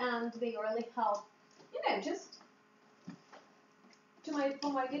 and they really help, you know, just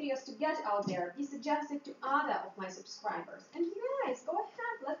for my videos to get out there. Be suggested to other of my subscribers. And you guys, go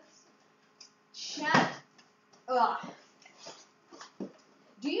ahead, let's chat.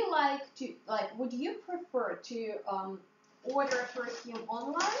 Do you like to, would you prefer to order a perfume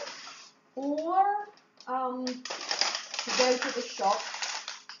online, or to go to the shop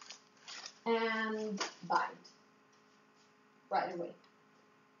and buy it right away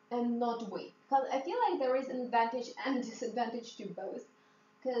and not wait? Because I feel like there is an advantage and disadvantage to both.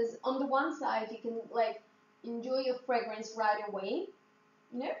 Because on the one side, you can like enjoy your fragrance right away,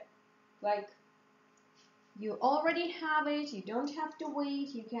 you know, like you already have it, you don't have to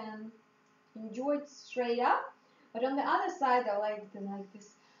wait, you can enjoy it straight up. But on the other side, I like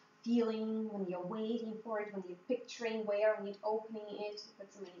this feeling when you're waiting for it, when you're picturing wearing it, opening it.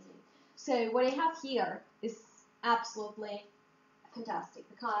 That's amazing. So what I have here is absolutely fantastic,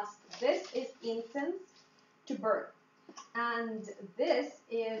 because this is Incense to Burn, and this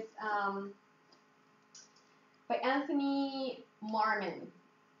is by Anthony Marman.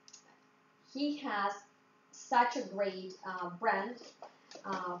 He has such a great brand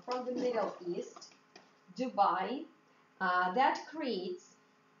from the Middle East, Dubai, that creates,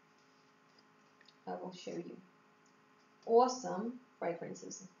 I will show you, awesome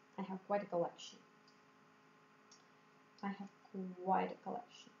fragrances. I have quite a collection. Oh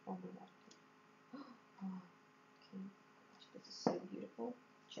my god. Oh, okay. Gosh, this is so beautiful.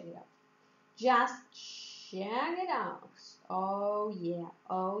 Check it out. Just check it out. Oh yeah,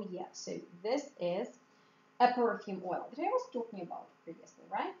 oh yeah. So this is a perfume oil that I was talking about previously,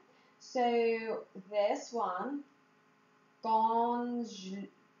 right? So this one, Gonju,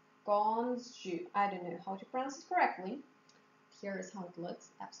 I don't know how to pronounce it correctly. Here is how it looks.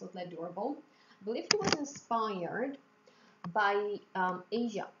 Absolutely adorable. I believe it was inspired by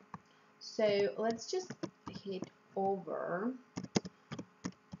Asia. So let's just head over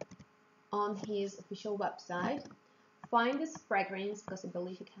on his official website, find this fragrance, because I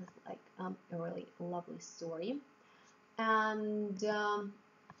believe it has like a really lovely story, and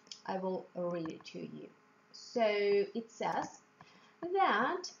I will read it to you. So it says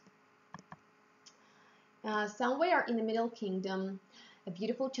that somewhere in the Middle Kingdom, a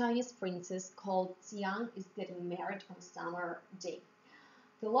beautiful Chinese princess called Xiang is getting married on a summer day.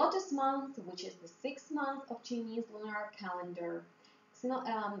 The lotus month, which is the 6th month of Chinese lunar calendar,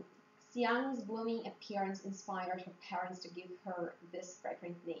 Xiang's blooming appearance inspired her parents to give her this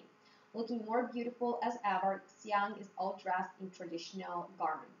fragrant name. Looking more beautiful as ever, Xiang is all dressed in traditional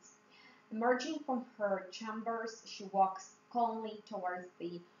garments. Emerging from her chambers, she walks calmly towards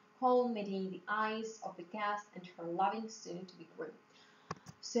the hall, meeting the eyes of the guests and her loving soon-to-be groom.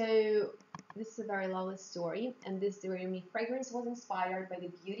 So This is a very lovely story, and this dreamy fragrance was inspired by the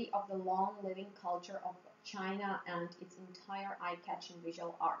beauty of the long-living culture of China and its entire eye-catching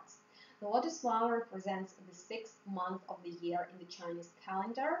visual arts. The lotus flower represents the sixth month of the year in the Chinese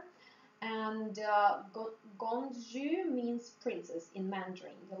calendar, and Gongzhu means princess in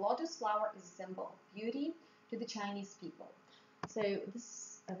Mandarin. The lotus flower is a symbol of beauty to the Chinese people. So this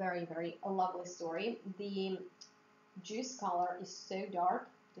is a very, very lovely story. The juice color is so dark.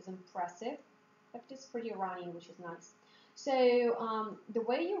 It is impressive, but it is pretty runny, which is nice. So the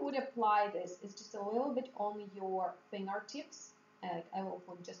way you would apply this is just a little bit on your fingertips. I will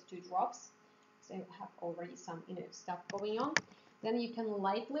put just 2 drops. So I have already some, stuff going on. Then you can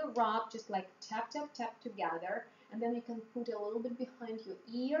lightly rub, just like tap, tap, tap together. And then you can put a little bit behind your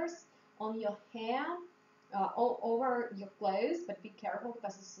ears, on your hair, all over your clothes. But be careful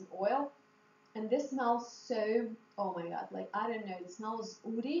because it's an oil. And this smells so, oh my god, like, I don't know, it smells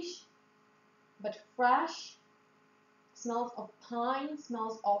woodish, but fresh, smells of pine,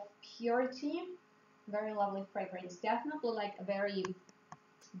 smells of purity, very lovely fragrance, definitely like a very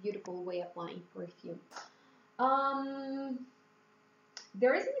beautiful way of applying perfume.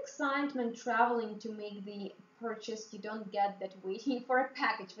 There is an excitement traveling to make the purchase you don't get that waiting for a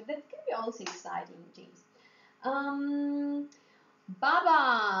package, but that can be also exciting, James.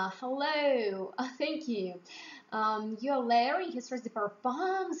 Baba, hello, thank you. You're Larry, he says the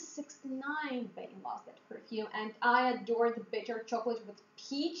Perfumes 69, Benny loves that perfume, and I adore the bitter chocolate with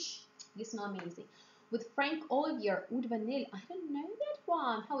peach, you smell amazing. With Frank Olivier, Oud Vanille, I don't know that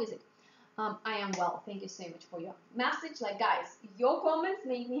one, how is it? I am well, thank you so much for your message, like guys, your comments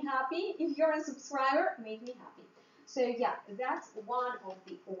make me happy, if you're a subscriber, make me happy. So yeah, that's one of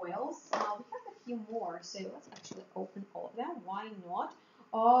the oils. We have a few more, so let's actually open all of them. Why not?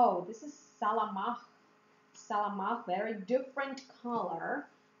 Oh, this is SHALIMAR. SHALIMAR, very different color.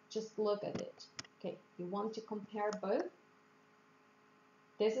 Just look at it. Okay, you want to compare both?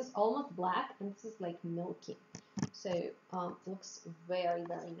 This is almost black, and this is like milky. So it looks very,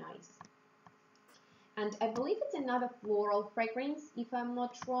 very nice. And I believe it's another floral fragrance, if I'm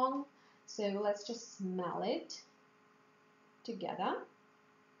not wrong. So let's just smell it together.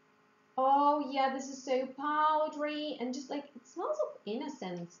 Oh yeah, this is so powdery and just like it smells of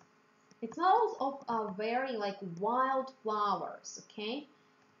innocence. It smells of very like wild flowers. Okay,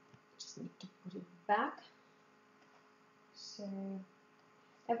 just need to put it back. So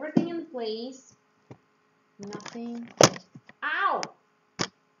everything in place. Nothing. Ow!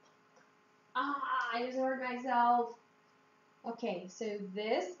 I just hurt myself. Okay, so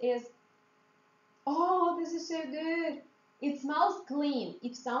this is. Oh, this is so good. It smells clean.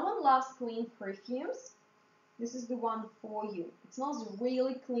 If someone loves clean perfumes, this is the one for you. It smells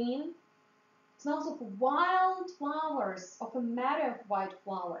really clean. It smells of wild flowers, of a matter of white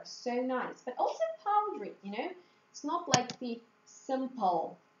flowers. So nice, but also powdery, It's not like the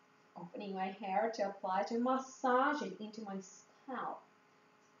simple opening my hair to apply, to massage it into my scalp.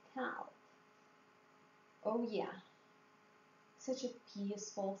 Oh yeah, such a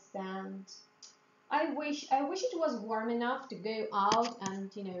peaceful scent. I wish it was warm enough to go out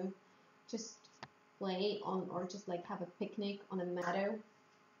and just play on or just like have a picnic on a meadow.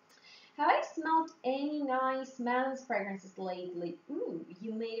 Have I smelled any nice men's fragrances lately? Ooh,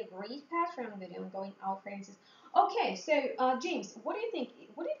 you made a great Patreon video on going out fragrances. Okay, so James, what do you think?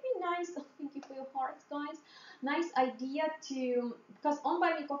 Would it be nice? Oh, thank you for your hearts, guys. Nice idea to, because on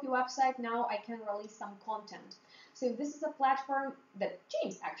Buy Me Coffee website now I can release some content. So this is a platform that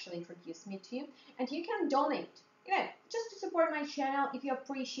James actually introduced me to, and you can donate. Just to support my channel. If you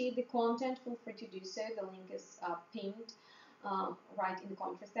appreciate the content, feel free to do so. The link is pinned right in the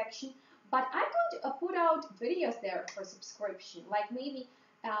comment section. But I could put out videos there for subscription, like maybe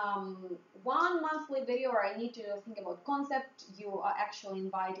one monthly video where I need to think about concept. You are actually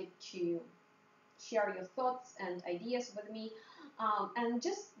invited to share your thoughts and ideas with me, and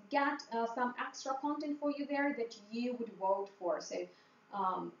just get some extra content for you there that you would vote for. So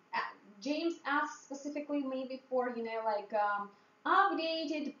James asked specifically maybe for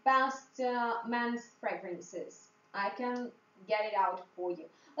updated best men's fragrances. I can get it out for you.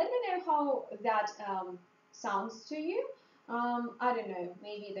 Let me know how that sounds to you. I don't know,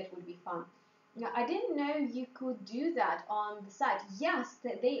 maybe that would be fun. Now, I didn't know you could do that on the site. Yes,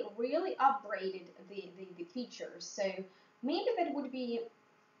 they really upgraded the features. So maybe that would be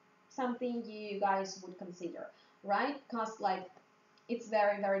something you guys would consider, right? Because like it's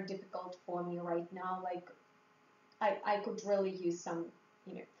very, very difficult for me right now. Like I could really use some,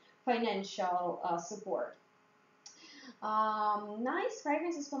 financial support. Nice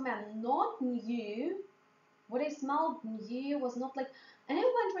fragrances for men, not new, what I smelled new was not like, and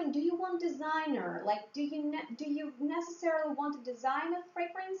I'm wondering, do you want designer? Like, do you necessarily want a designer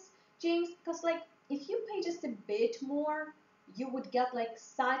fragrance, James? Because like, if you pay just a bit more, you would get like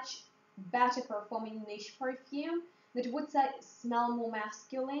such better performing niche perfume that would smell more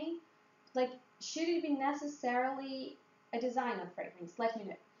masculine. Like, should it be necessarily a designer fragrance? Let me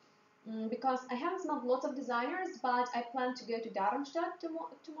know. Because I haven't smelled lots of designers, but I plan to go to Darmstadt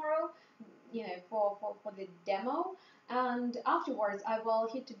tomorrow, you know, for the demo. And afterwards, I will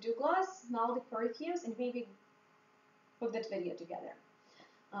hit to Douglas, smell the perfumes, and maybe put that video together.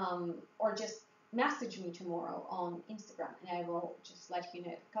 Or just message me tomorrow on Instagram, and I will just let you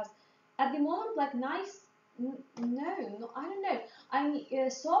know. Because at the moment, like nice, no, I don't know. I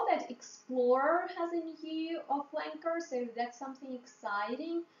saw that Explorer has a new flanker, so that's something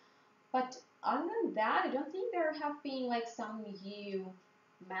exciting. But other than that, I don't think there have been like some new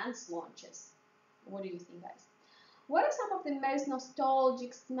men's launches. What do you think, guys? What are some of the most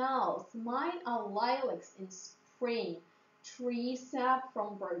nostalgic smells? Mine are lilacs in spring, tree sap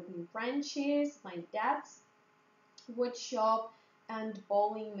from broken branches, my dad's wood shop, and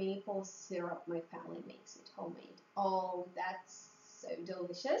boiling maple syrup. My family makes it homemade. Oh, that's so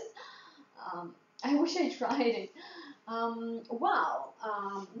delicious. I wish I tried it. Well,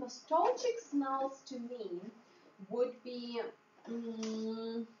 nostalgic smells to me would be,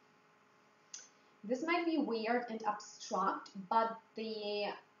 this might be weird and abstract, but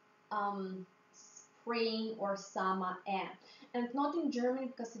the spring or summer air. And not in German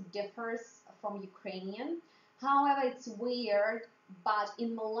because it differs from Ukrainian. However, it's weird, but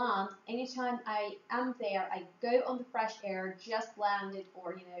in Milan, anytime I am there, I go on the fresh air, just landed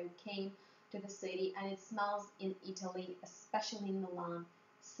or, you know, came to the city, and it smells in Italy, especially in Milan,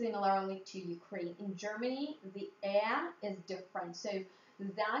 similarly to Ukraine. In Germany, the air is different, so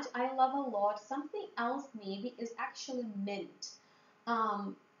that I love a lot. Something else maybe is actually mint,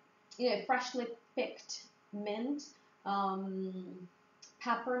 you know, freshly picked mint,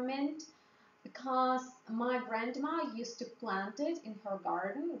 peppermint, because my grandma used to plant it in her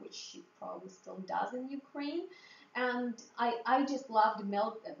garden, which she probably still does in Ukraine. And I just loved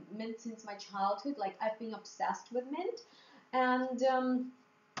mint since my childhood. Like, I've been obsessed with mint. And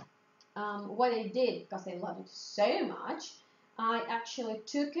what I did, because I love it so much, I actually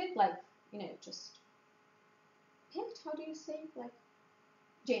took it, like, you know, just picked. How do you say it? Like,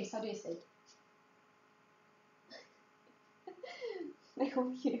 James, how do you say it? I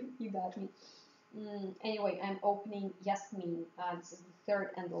hope you got me. Anyway, I'm opening Yasmin. This is the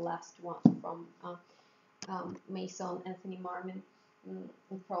third and the last one from Maison Anthony Marmon.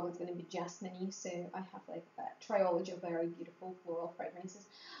 It probably is going to be jasmine, so I have like a trilogy of very beautiful floral fragrances.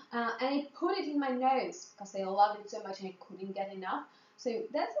 And I put it in my nose because I loved it so much and I couldn't get enough. So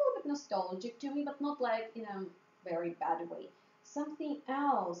that's a little bit nostalgic to me, but not like in a very bad way. Something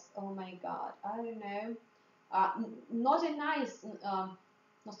else, oh my god, I don't know. Not a nice,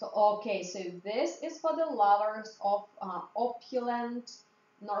 okay, so this is for the lovers of opulent,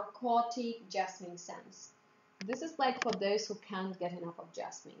 narcotic jasmine scents. This is like for those who can't get enough of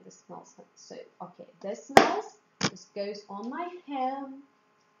jasmine. This smells so, okay, this smells, this goes on my hand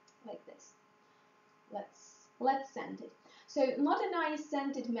like this. Let's scent it. So not a nice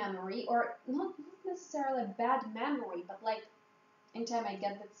scented memory, or not necessarily a bad memory, but like anytime I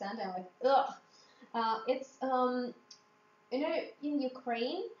get that scent, I'm like, ugh. It's you know, in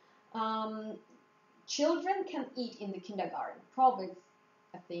Ukraine, children can eat in the kindergarten. Probably it's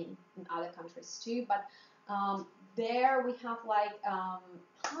a thing in other countries too, but there we have like,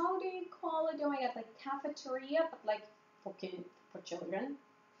 how do you call it? Oh my god, like cafeteria, but like for children.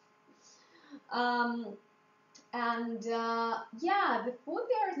 Yeah, the food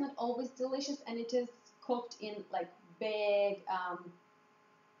there is not always delicious, and it is cooked in like big,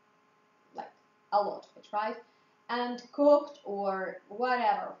 like a lot of it, right? And cooked or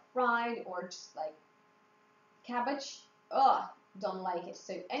whatever, fried or just like cabbage. Ugh, don't like it.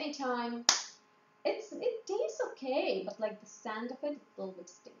 So anytime, it tastes okay, but like the scent of it is a little bit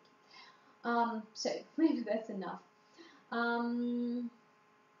stinky. So maybe that's enough. In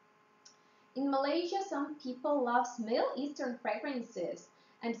Malaysia, some people love Middle Eastern fragrances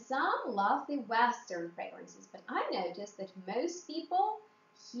and some love the Western fragrances, but I noticed that most people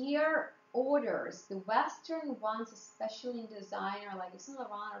here orders the Western ones, especially in designer like Saint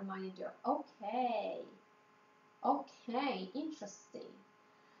Laurent or Armani. Okay, interesting.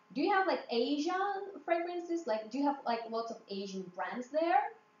 Do you have like Asian fragrances? Like, do you have like lots of Asian brands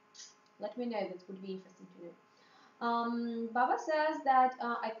there? Let me know. That would be interesting to know. Baba says that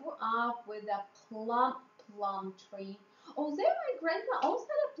I grew up with a plum tree. Although my grandma also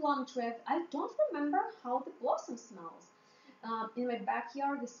had a plum tree, I don't remember how the blossom smells. In my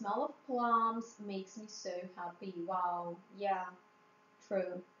backyard, the smell of plums makes me so happy. Wow, yeah,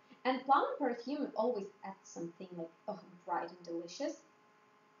 true. And plum and perfume always add something like bright and delicious.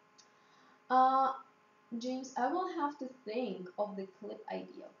 James, I will have to think of the clip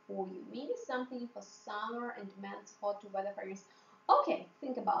idea for you. Maybe something for summer and men's hot weather fragrance. Okay,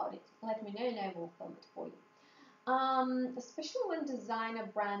 think about it. Let me know and I will film it for you. Especially when designer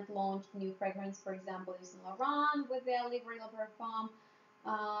brand launched new fragrance, for example, Yves Saint Laurent with their Livre La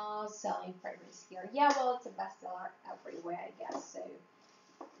Parfum, selling fragrance here. Yeah, well, it's a bestseller everywhere, I guess. So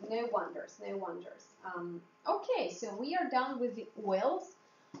no wonders, no wonders. Okay, so we are done with the oils,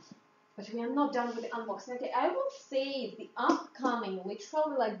 but we are not done with the unboxing. Okay, I will say the upcoming,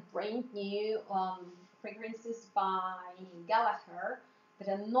 literally like brand new fragrances by Gallagher that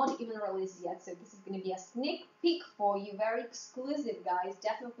are not even released yet. So this is going to be a sneak peek for you, very exclusive, guys.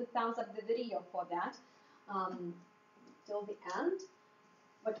 Definitely thumbs up the video for that till the end.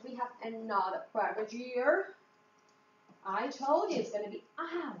 But we have another package here. I told you it's going to be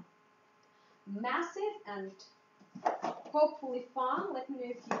massive and hopefully fun. Let me know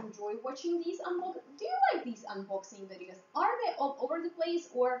if you enjoy watching these unboxing. Do you like these unboxing videos? Are they all over the place,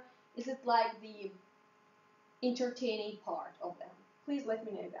 or is it like the entertaining part of them? Please let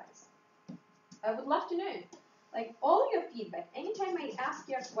me know, guys. I would love to know, like, all your feedback. Anytime I ask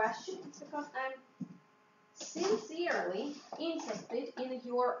you a question, it's because I'm sincerely interested in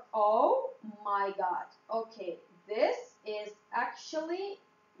your, oh my god. Okay, this is actually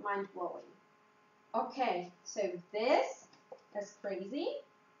mind-blowing. Okay, so this is crazy,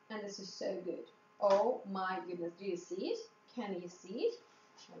 and this is so good. Oh my goodness, do you see it? Can you see it?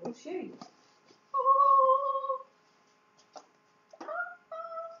 I will show you. Oh,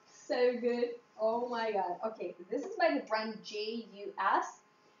 so good. Oh my god. Okay, this is by the brand JUS,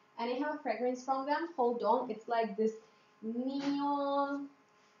 and I have a fragrance from them. Hold on, it's like this neon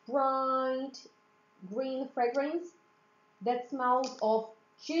bright green fragrance that smells of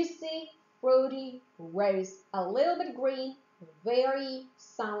juicy, fruity rose, a little bit green, very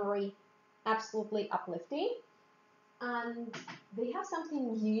summery, absolutely uplifting. And they have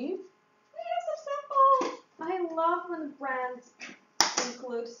something new. They have some samples. I love when brands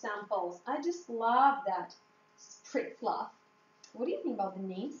include samples. I just love that. Spritz Love. What do you think about the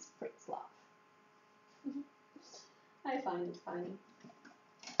name Spritz Love? I find it funny.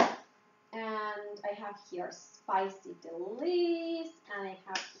 And I have here Spicy Delice, and I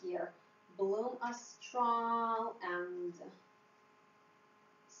have here Bloom Astral and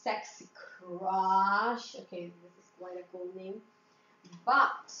Sexy Crush. Okay, this is quite a cool name.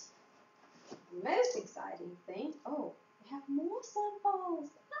 But the most exciting thing, oh, I have more samples.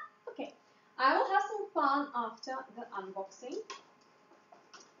 Okay, I will have some fun after the unboxing,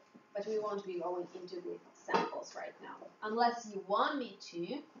 but we won't be going into the samples right now, unless you want me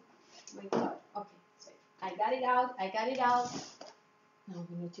to. Oh my god. Okay, so I got it out. Now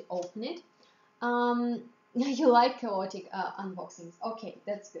we need to open it. You like chaotic unboxings. Okay,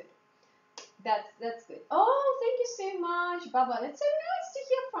 that's good. That's good. Oh, thank you so much, Baba. That's so nice to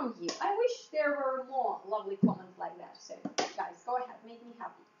hear from you. I wish there were more lovely comments like that. So, guys, go ahead, make me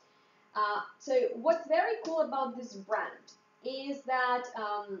happy. So, what's very cool about this brand is that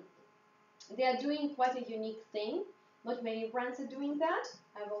they are doing quite a unique thing. Not many brands are doing that.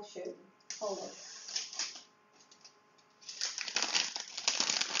 I will show you. Hold on.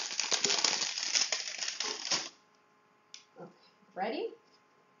 Okay, ready?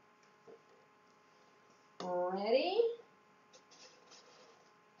 Ready?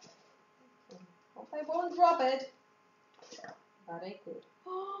 Okay. Hope I won't drop it. But I could.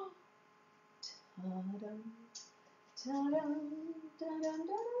 Ta-dum, ta-dum, ta-dum,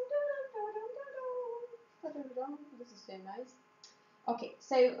 ta-dum. This is so nice. Okay,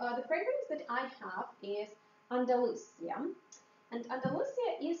 so the fragrance that I have is Andalusia, and Andalusia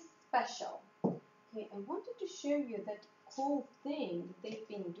is special. Okay, I wanted to show you that cool thing that they've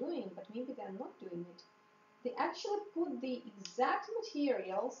been doing, but maybe they're not doing it. They actually put the exact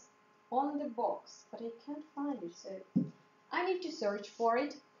materials on the box, but I can't find it, so I need to search for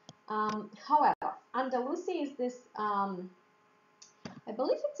it. However, Andalusia is this, I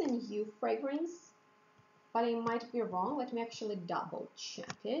believe it's a new fragrance, but I might be wrong. Let me actually double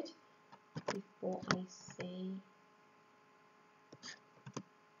check it before I say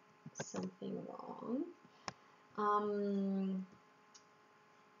something wrong.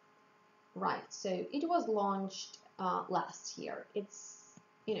 Right, so it was launched last year. It's,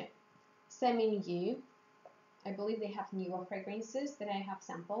 semi-new. I believe they have newer fragrances that I have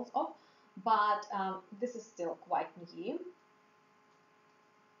samples of. but this is still quite new.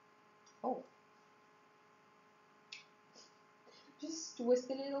 Oh, just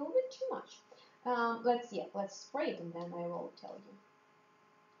twisted it a little bit too much. Let's spray it and then I will tell you.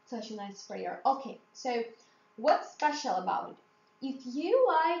 Such a nice sprayer. Okay, so what's special about it? If you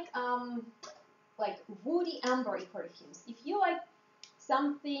like woody ambery perfumes, if you like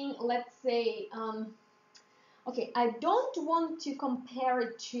something, let's say, okay, I don't want to compare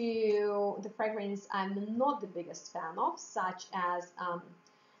it to the fragrance I'm not the biggest fan of, such as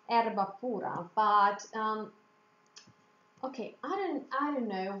Erba Pura, but okay, I don't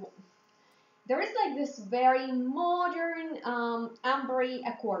know. There is like this very modern ambery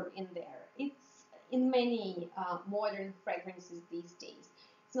accord in there. It's in many modern fragrances these days.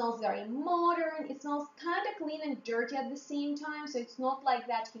 It smells very modern. It smells kind of clean and dirty at the same time. So it's not like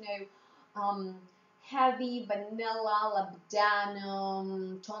that, you know, heavy vanilla,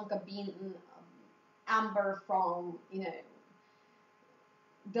 labdanum, tonka bean amber from, you know,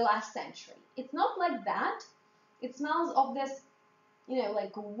 the last century. It's not like that. It smells of this, you know,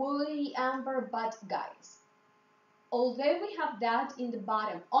 like woody amber, but guys, although we have that in the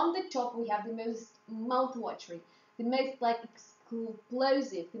bottom, on the top we have the most mouth-watering, the most like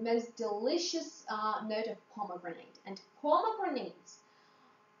explosive, the most delicious note of pomegranate. And pomegranates,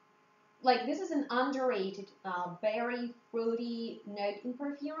 like this is an underrated berry fruity note in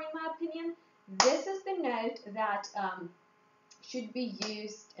perfume in my opinion. This is the note that should be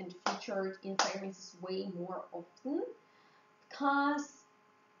used and featured in fragrances way more often, because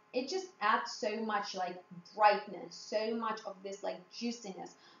it just adds so much like brightness, so much of this like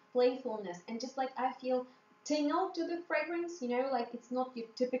juiciness, playfulness, and just like I feel tingle to the fragrance, you know, like it's not your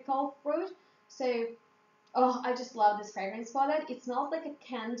typical fruit. So, oh, I just love this fragrance for that. It smells like a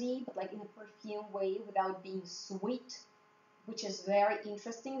candy, but like in a perfume way without being sweet, which is very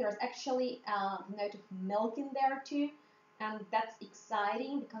interesting. There's actually a note of milk in there too, and that's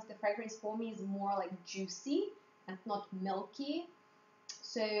exciting because the fragrance for me is more like juicy and not milky.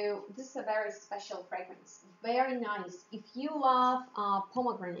 So this is a very special fragrance, very nice. If you love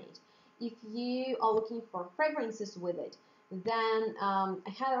pomegranate, if you are looking for fragrances with it, then I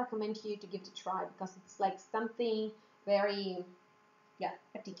highly recommend you to give it a try, because it's like something very, yeah,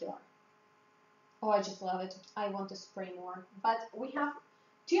 particular. Oh, I just love it. I want to spray more. But we have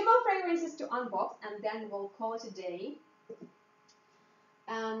 2 more fragrances to unbox, and then we'll call it a day.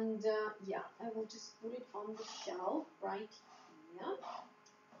 And yeah, I will just put it on the shelf right here.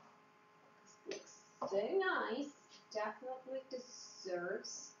 This looks so nice. Definitely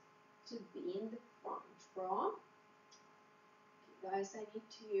deserves to be in the front row. Okay, guys, I need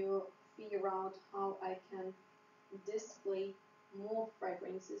to figure out how I can display more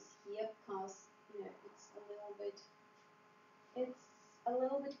fragrances here, because you know it's a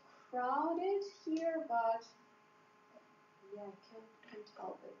little bit crowded here, but yeah, I can't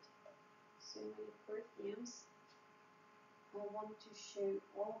help it. So many perfumes. I want to show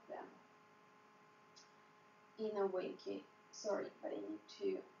all of them in a way. Okay, sorry, but I need to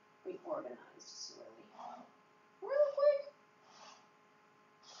reorganize just really quick.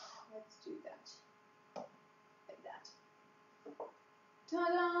 Let's do that like that.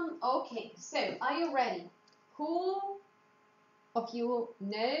 Ta-da! Okay, so are you ready? Who of you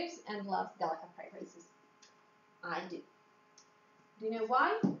knows and loves delicate fragrances? I do. Do you know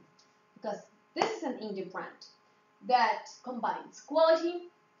why? Because this is an indie brand that combines quality,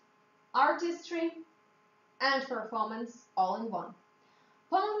 artistry, and performance all in one.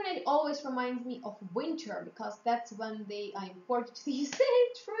 Pomegranate always reminds me of winter, because that's when they are imported to the USA.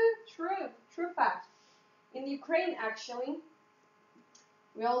 True fact. In Ukraine, actually,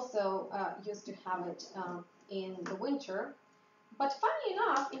 we also used to have it in the winter. But funny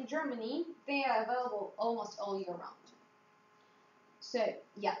enough, in Germany, they are available almost all year round. So,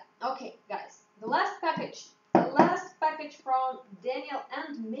 yeah. Okay, guys. The last package from Daniel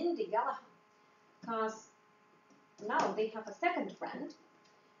and Mindy Gallahan. Because now they have a second friend,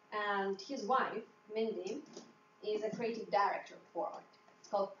 and his wife, Mindy, is a creative director for it. It's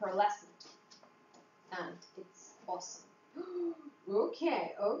called Pearlescent, and it's awesome.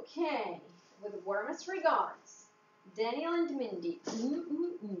 Okay. With warmest regards, Daniel and Mindy.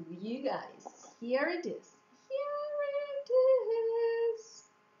 You guys. Here it is.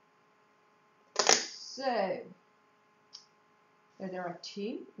 So there are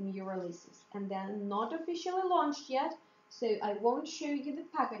 2 new releases, and they're not officially launched yet, so I won't show you the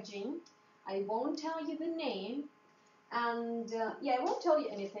packaging, I won't tell you the name, and yeah, I won't tell you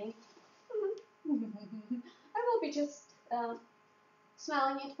anything. I will be just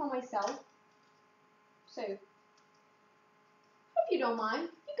smelling it for myself. So hope you don't mind.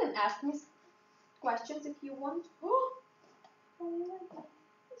 You can ask me questions if you want. Oh, I like that.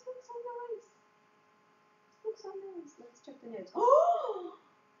 This looks so nice. This looks so nice. Let's check the notes. Oh,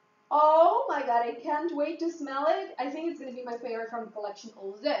 oh my god, I can't wait to smell it. I think it's going to be my favorite from the collection,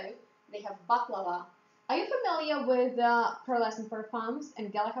 although they have baklava. Are you familiar with pearlescent perfumes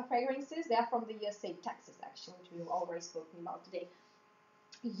and Gallagher fragrances? They are from the USA, Texas, actually, which we've already spoken about today.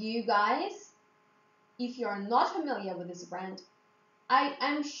 You guys, if you're not familiar with this brand, I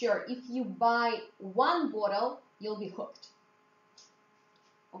am sure if you buy one bottle, you'll be hooked.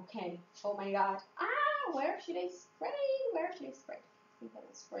 Okay. Oh my god. Ah, where should I spray? Where should I spray? I think I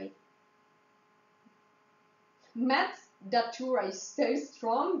will spray. Matt's Datura is so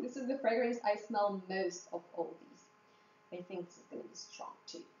strong. This is the fragrance I smell most of all these. I think this is going to be strong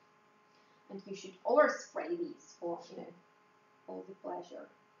too. And you should overspray these for, you know, all the pleasure.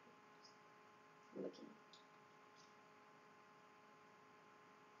 Looking.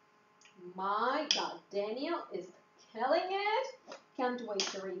 My god, Daniel is killing it. Can't wait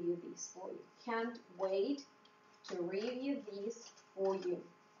to review these for you. Can't wait to review these for you.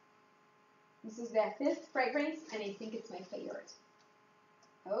 This is their 5th fragrance, and I think it's my favorite.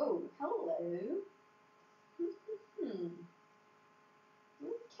 Oh, hello.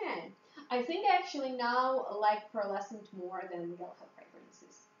 Okay. I think I actually now like pearlescent more than Gallagher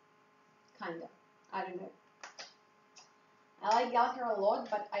fragrances. Kinda. I don't know. I like Gallagher a lot,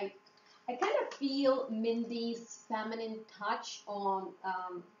 but I kind of feel Mindy's feminine touch on,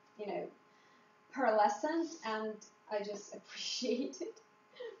 you know, pearlescent, and I just appreciate it.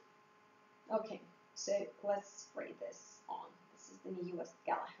 Okay, so let's spray this on. This is the newest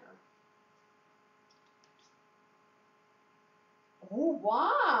Gallagher. Oh,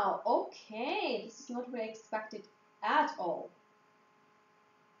 wow. Okay, this is not what I expected at all.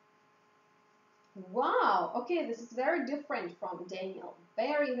 Wow. Okay, this is very different from Daniel.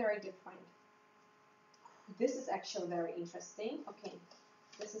 Very, very different. This is actually very interesting. Okay,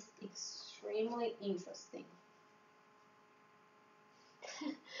 this is extremely interesting.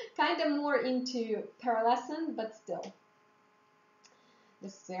 Kind of more into pearlescent, but still.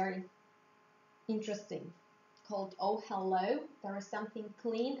 This is very interesting. Called Oh Hello. There is something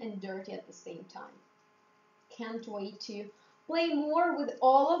clean and dirty at the same time. Can't wait to play more with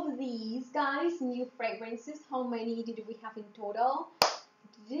all of these, guys. New fragrances. How many did we have in total?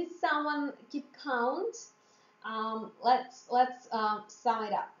 Did someone keep count? Let's sum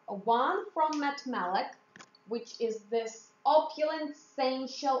it up. One from Matt Malek, which is this opulent,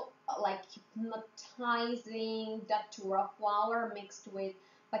 sensual, like hypnotizing datura flower mixed with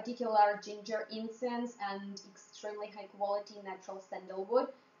particular ginger incense and extremely high quality natural sandalwood.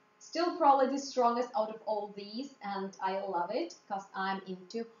 Still probably the strongest out of all these, and I love it because I'm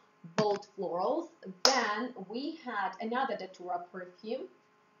into bold florals. Then we had another datura perfume,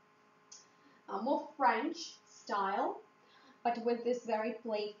 more French style, but with this very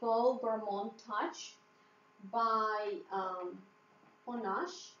playful gourmand touch by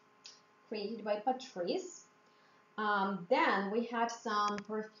Panache, created by Patrice. Then we had some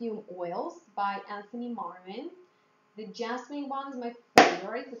perfume oils by Anthony Marvin. The jasmine one is my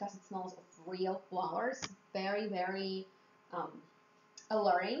favorite because it smells of real flowers. Very, very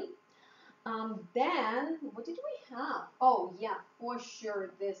alluring. Then, what did we have? Oh, yeah, for sure,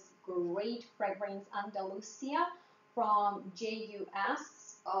 this great fragrance, Andalusia from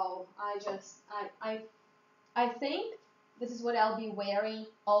JUS. Oh, I think this is what I'll be wearing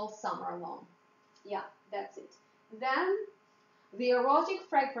all summer long. Yeah, that's it. Then, the erotic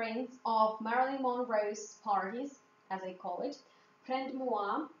fragrance of Marilyn Monroe's parties, as I call it,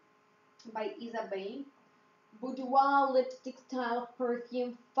 Prends-moi by Isabelle. Boudoir lipstick style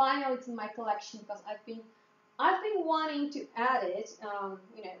perfume. Finally, it's in my collection because I've been wanting to add it,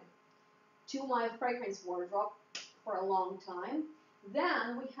 you know, to my fragrance wardrobe for a long time.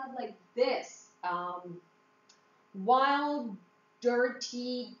 Then we have like this wild,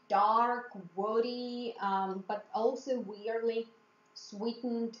 dirty, dark, woody, but also weirdly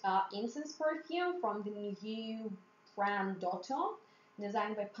sweetened incense perfume from the new brand Dotto,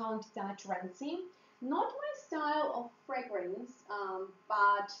 designed by Paola Trenzi. Not my style of fragrance,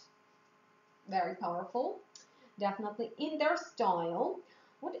 but very powerful. Definitely in their style.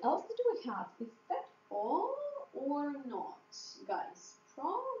 What else did we have? Is that all or not, guys?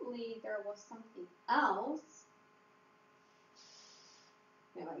 Probably there was something else.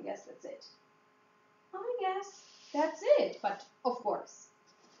 No, I guess that's it. I guess that's it. But of course,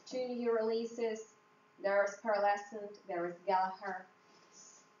 2 new releases. There's Pearlescent, there is Gallagher.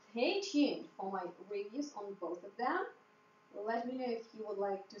 Stay tuned for my reviews on both of them. Let me know if you would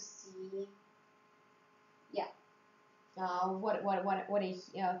like to see, yeah, what I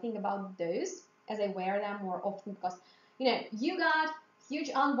think about those as I wear them more often, because you got huge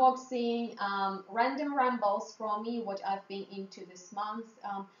unboxing, random rambles from me, what I've been into this month.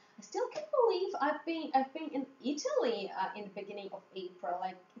 I still can't believe I've been in Italy in the beginning of April.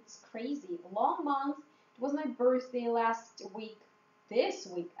 Like, it's crazy, long month. It was my birthday last week, this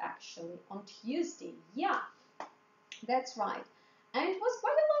week actually, on Tuesday. Yeah, that's right. And it was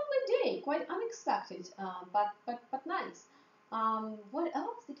quite a lovely day, quite unexpected, but nice. What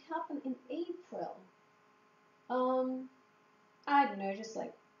else did happen in April? Um, I don't know, just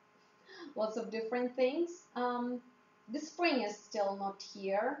like lots of different things. The spring is still not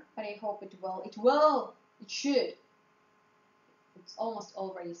here, but I hope it will. It will. It should. It's almost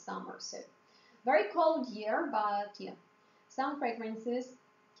already summer, so very cold year, but yeah, some fragrances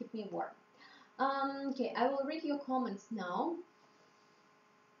keep me warm. Okay, I will read your comments now.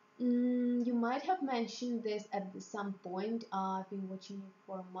 You might have mentioned this at some point. I've been watching you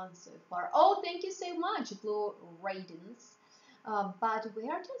for a month so far. Oh, thank you so much, Blue Radiance. But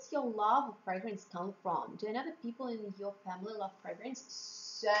where does your love of fragrance come from? Do any other people in your family love fragrance?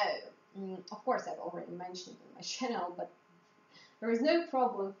 So, of course, I've already mentioned it on my channel, but there is no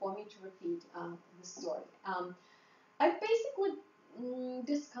problem for me to repeat the story. I basically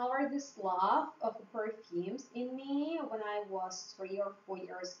discovered this love of the perfumes in me when I was 3 or 4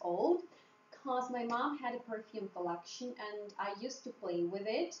 years old, because my mom had a perfume collection and I used to play with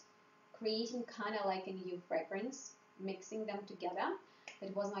it, creating kind of like a new fragrance, mixing them together.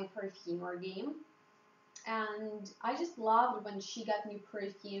 It was my perfumer game, and I just loved when she got new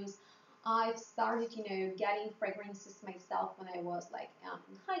perfumes. I've started, getting fragrances myself when I was like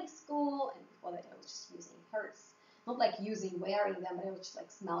in high school, and before that I was just using hers. Not like wearing them, but I was just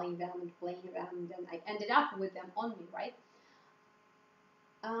like smelling them and playing them, and then I ended up with them on me, right?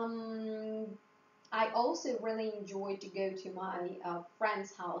 I also really enjoyed to go to my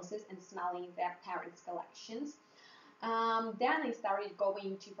friends' houses and smelling their parents' collections. Then I started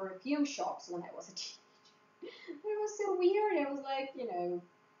going to perfume shops when I was a teenager. It was so weird. I was like,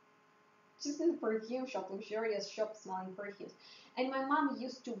 just in the perfume shop, luxurious shop smelling perfumes. And my mom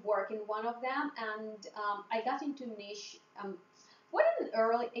used to work in one of them, and I got into niche. What at an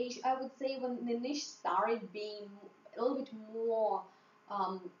early age, I would say, when the niche started being a little bit more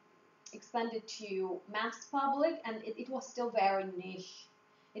expanded to mass public, and it was still very niche.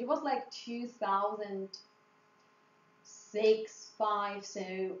 It was like 2006, 5,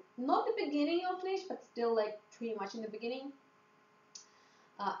 so not the beginning of niche, but still like pretty much in the beginning.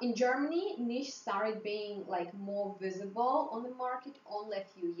 In Germany, niche started being like more visible on the market only a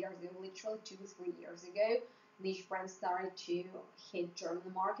few years ago, literally 2-3 years ago. Niche brands started to hit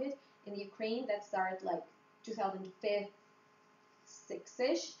German market. In Ukraine, that started like 2005,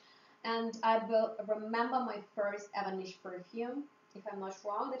 6-ish. And I remember my first ever niche perfume, if I'm not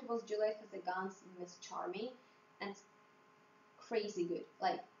wrong, that was Juliette Hazegan's Miss Charming, and it's crazy good.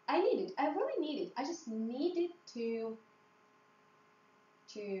 Like, I really need it. I just needed to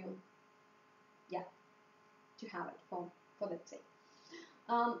have it for that sake.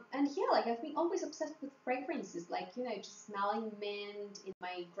 And yeah, like I've been always obsessed with fragrances, like just smelling mint in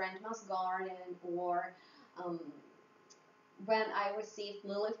my grandma's garden, or when I received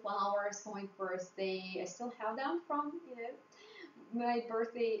lily flowers for my birthday. I still have them from my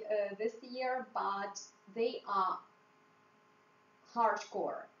birthday this year, but they are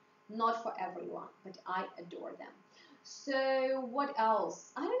hardcore, not for everyone, but I adore them. So what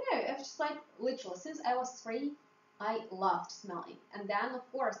else? I don't know. It's just like literally since I was 3, I loved smelling. And then of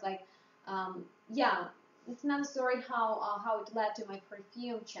course, like yeah, it's another story how it led to my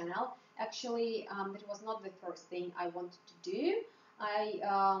perfume channel. Actually, that was not the first thing I wanted to do. I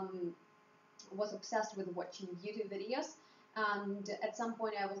was obsessed with watching YouTube videos, and at some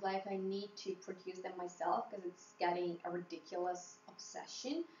point I was like, I need to produce them myself because it's getting a ridiculous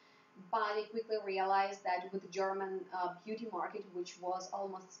obsession. But I quickly realized that with the German beauty market, which was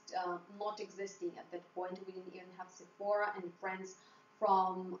almost not existing at that point, we didn't even have Sephora, and friends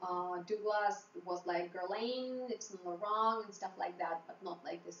from Douglas was like Guerlain, Yves Saint Laurent, and stuff like that, but not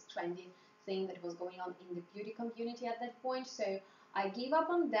like this trendy thing that was going on in the beauty community at that point. So I gave up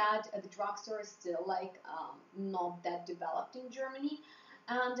on that. The drugstore is still like not that developed in Germany.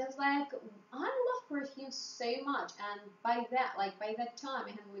 And I was like, I love perfume so much, and by that time,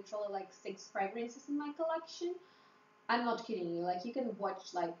 I had literally like 6 fragrances in my collection. I'm not kidding you. Like, you can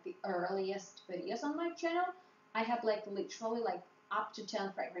watch like the earliest videos on my channel. I had like literally like up to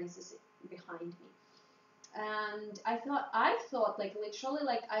 10 fragrances behind me, and I thought like literally,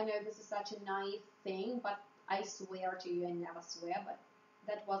 like, I know this is such a naive thing, but I swear to you, I never swear, but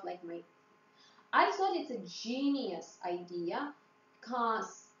that was like my I thought it's a genius idea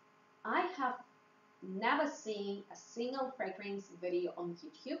because I have never seen a single fragrance video on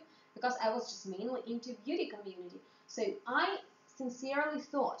YouTube because I was just mainly into beauty community. So I sincerely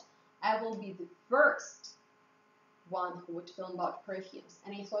thought I will be the first one who would film about perfumes,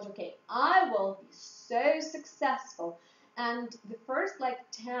 and I thought, okay, I will be so successful. And the first like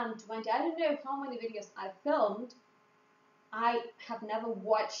 10, 20, I don't know how many videos I filmed, I have never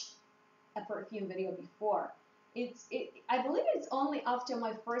watched a perfume video before. I believe it's only after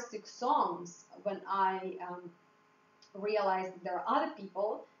my first 6 songs when I realized that there are other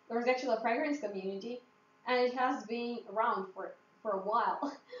people. There's actually a fragrance community, and it has been around for a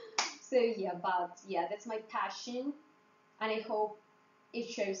while. So yeah, but yeah, that's my passion, and I hope it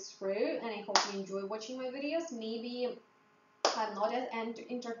shows through, and I hope you enjoy watching my videos. Maybe I'm not as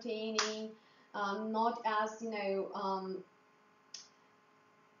entertaining, not as, you know,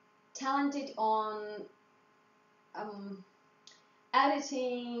 talented on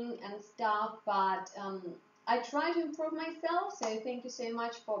editing and stuff, but I try to improve myself. So thank you so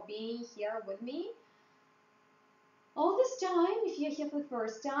much for being here with me all this time. If you're here for the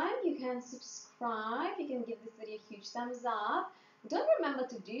first time, you can subscribe, you can give this video a huge thumbs up. Don't remember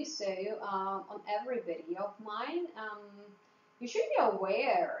to do so on every video of mine. You should be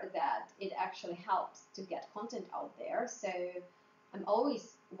aware that it actually helps to get content out there. So I'm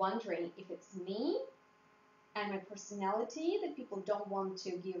always wondering if it's me and my personality that people don't want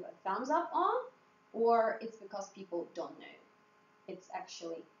to give a thumbs up on, or it's because people don't know it's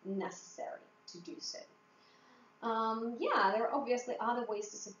actually necessary to do so. Yeah, there are obviously other ways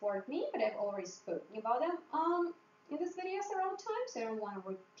to support me, but I've already spoken about them in this video several times, so I don't want to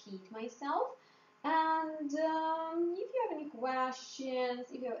repeat myself. And if you have any questions,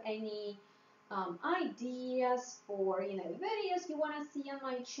 if you have any ideas for, you know, videos you want to see on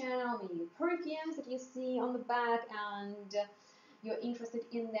my channel, maybe perfumes that you see on the back and you're interested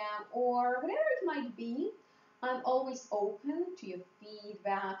in them, or whatever it might be, I'm always open to your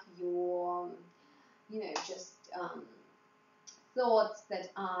feedback, your, you know, just thoughts that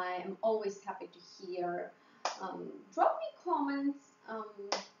I am always happy to hear. Drop me comments.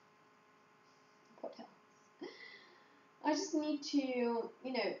 What else? I just need to,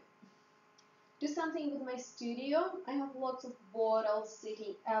 you know, do something with my studio. I have lots of bottles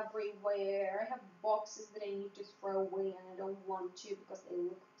sitting everywhere. I have boxes that I need to throw away and I don't want to because they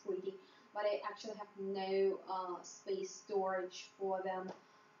look pretty, but I actually have no space storage for them.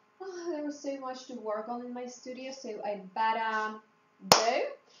 Oh, there was so much to work on in my studio, so I better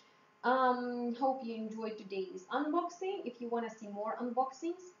go. Hope you enjoyed today's unboxing. If you want to see more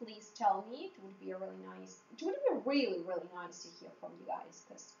unboxings, please tell me. It would be really nice. It would be really nice to hear from you guys,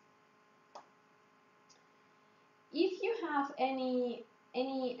 because if you have any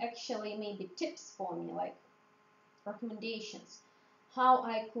actually maybe tips for me, like recommendations, how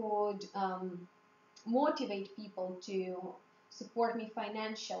I could motivate people to support me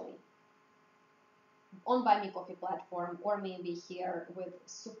financially on Buy Me Coffee platform, or maybe here with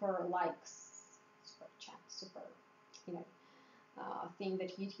super likes, super chat, super, you know, thing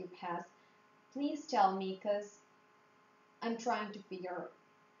that YouTube has, please tell me, because I'm trying to figure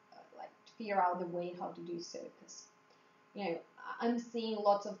out the way how to do so, because, you know, I'm seeing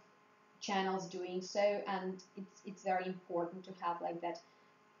lots of channels doing so, and it's very important to have like that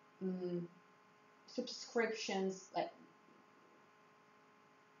subscriptions, like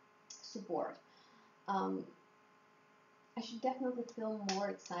support. I should definitely film more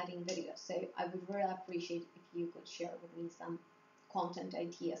exciting videos, so I would really appreciate if you could share with me some content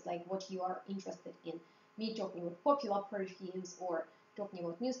ideas, like what you are interested in, me talking about popular perfumes or talking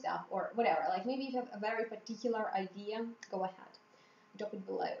about new stuff or whatever. Like maybe if you have a very particular idea, go ahead, drop it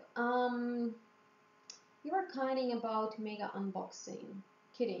below. You were kidding about mega unboxing.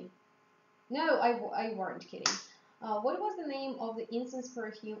 Kidding. No, I weren't kidding. What was the name of the incense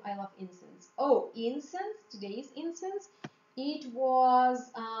perfume? I love incense. Oh, incense, today's incense. It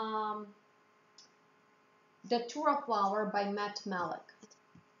was Datura Flower by Matt Malik.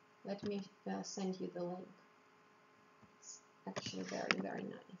 Let me send you the link. It's actually very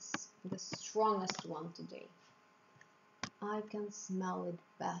nice. The strongest one today. I can smell it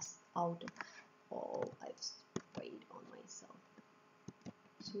best out of all I've sprayed on myself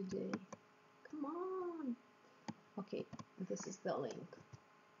today. Come on. Okay, this is the link.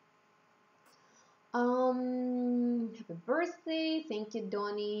 Happy birthday. Thank you,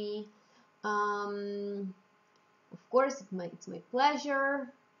 Donnie. Of course, it's my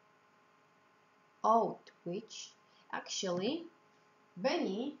pleasure. Oh, Twitch. Actually,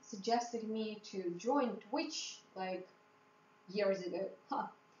 Benny suggested me to join Twitch like years ago. Huh.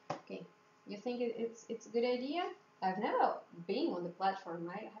 Okay, You think it's a good idea? I've never been on the platform.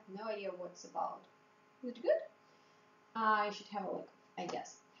 I have no idea what it's about. Is it good? I should have a look, I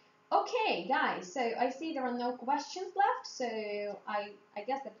guess. Okay, guys, so I see there are no questions left, so I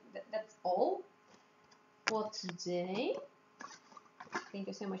guess that's all for today. Thank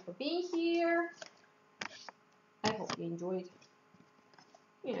you so much for being here. I hope you enjoyed.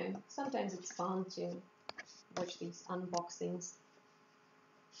 You know, sometimes it's fun to watch these unboxings.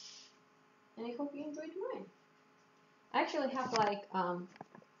 And I hope you enjoyed mine. I actually have like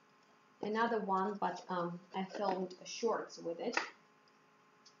another one, but I filmed shorts with it,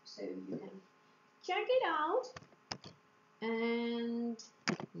 so you can check it out. And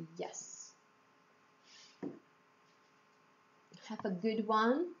yes, have a good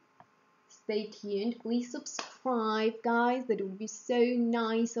one. Stay tuned. Please subscribe, guys. That would be so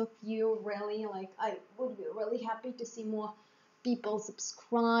nice of you. Really, like, I would be really happy to see more people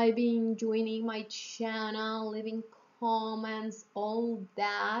subscribing, joining my channel, leaving comments, all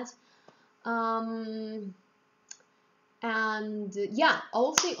that. And yeah,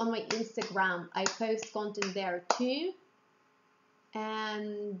 also on my Instagram, I post content there too.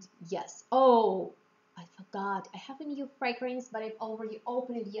 And yes, oh, I forgot, I have a new fragrance, but I've already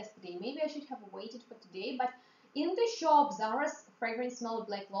opened it yesterday. Maybe I should have waited for today, but in the shop, Zara's fragrance smelled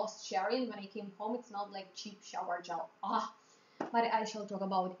like lost cherry, and when I came home, it smelled like cheap shower gel. But I shall talk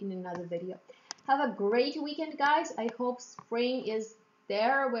about it in another video. Have a great weekend, guys. I hope spring is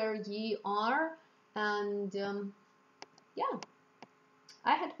there where you are. And yeah,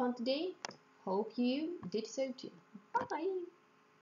 I had fun today. Hope you did so too. Bye.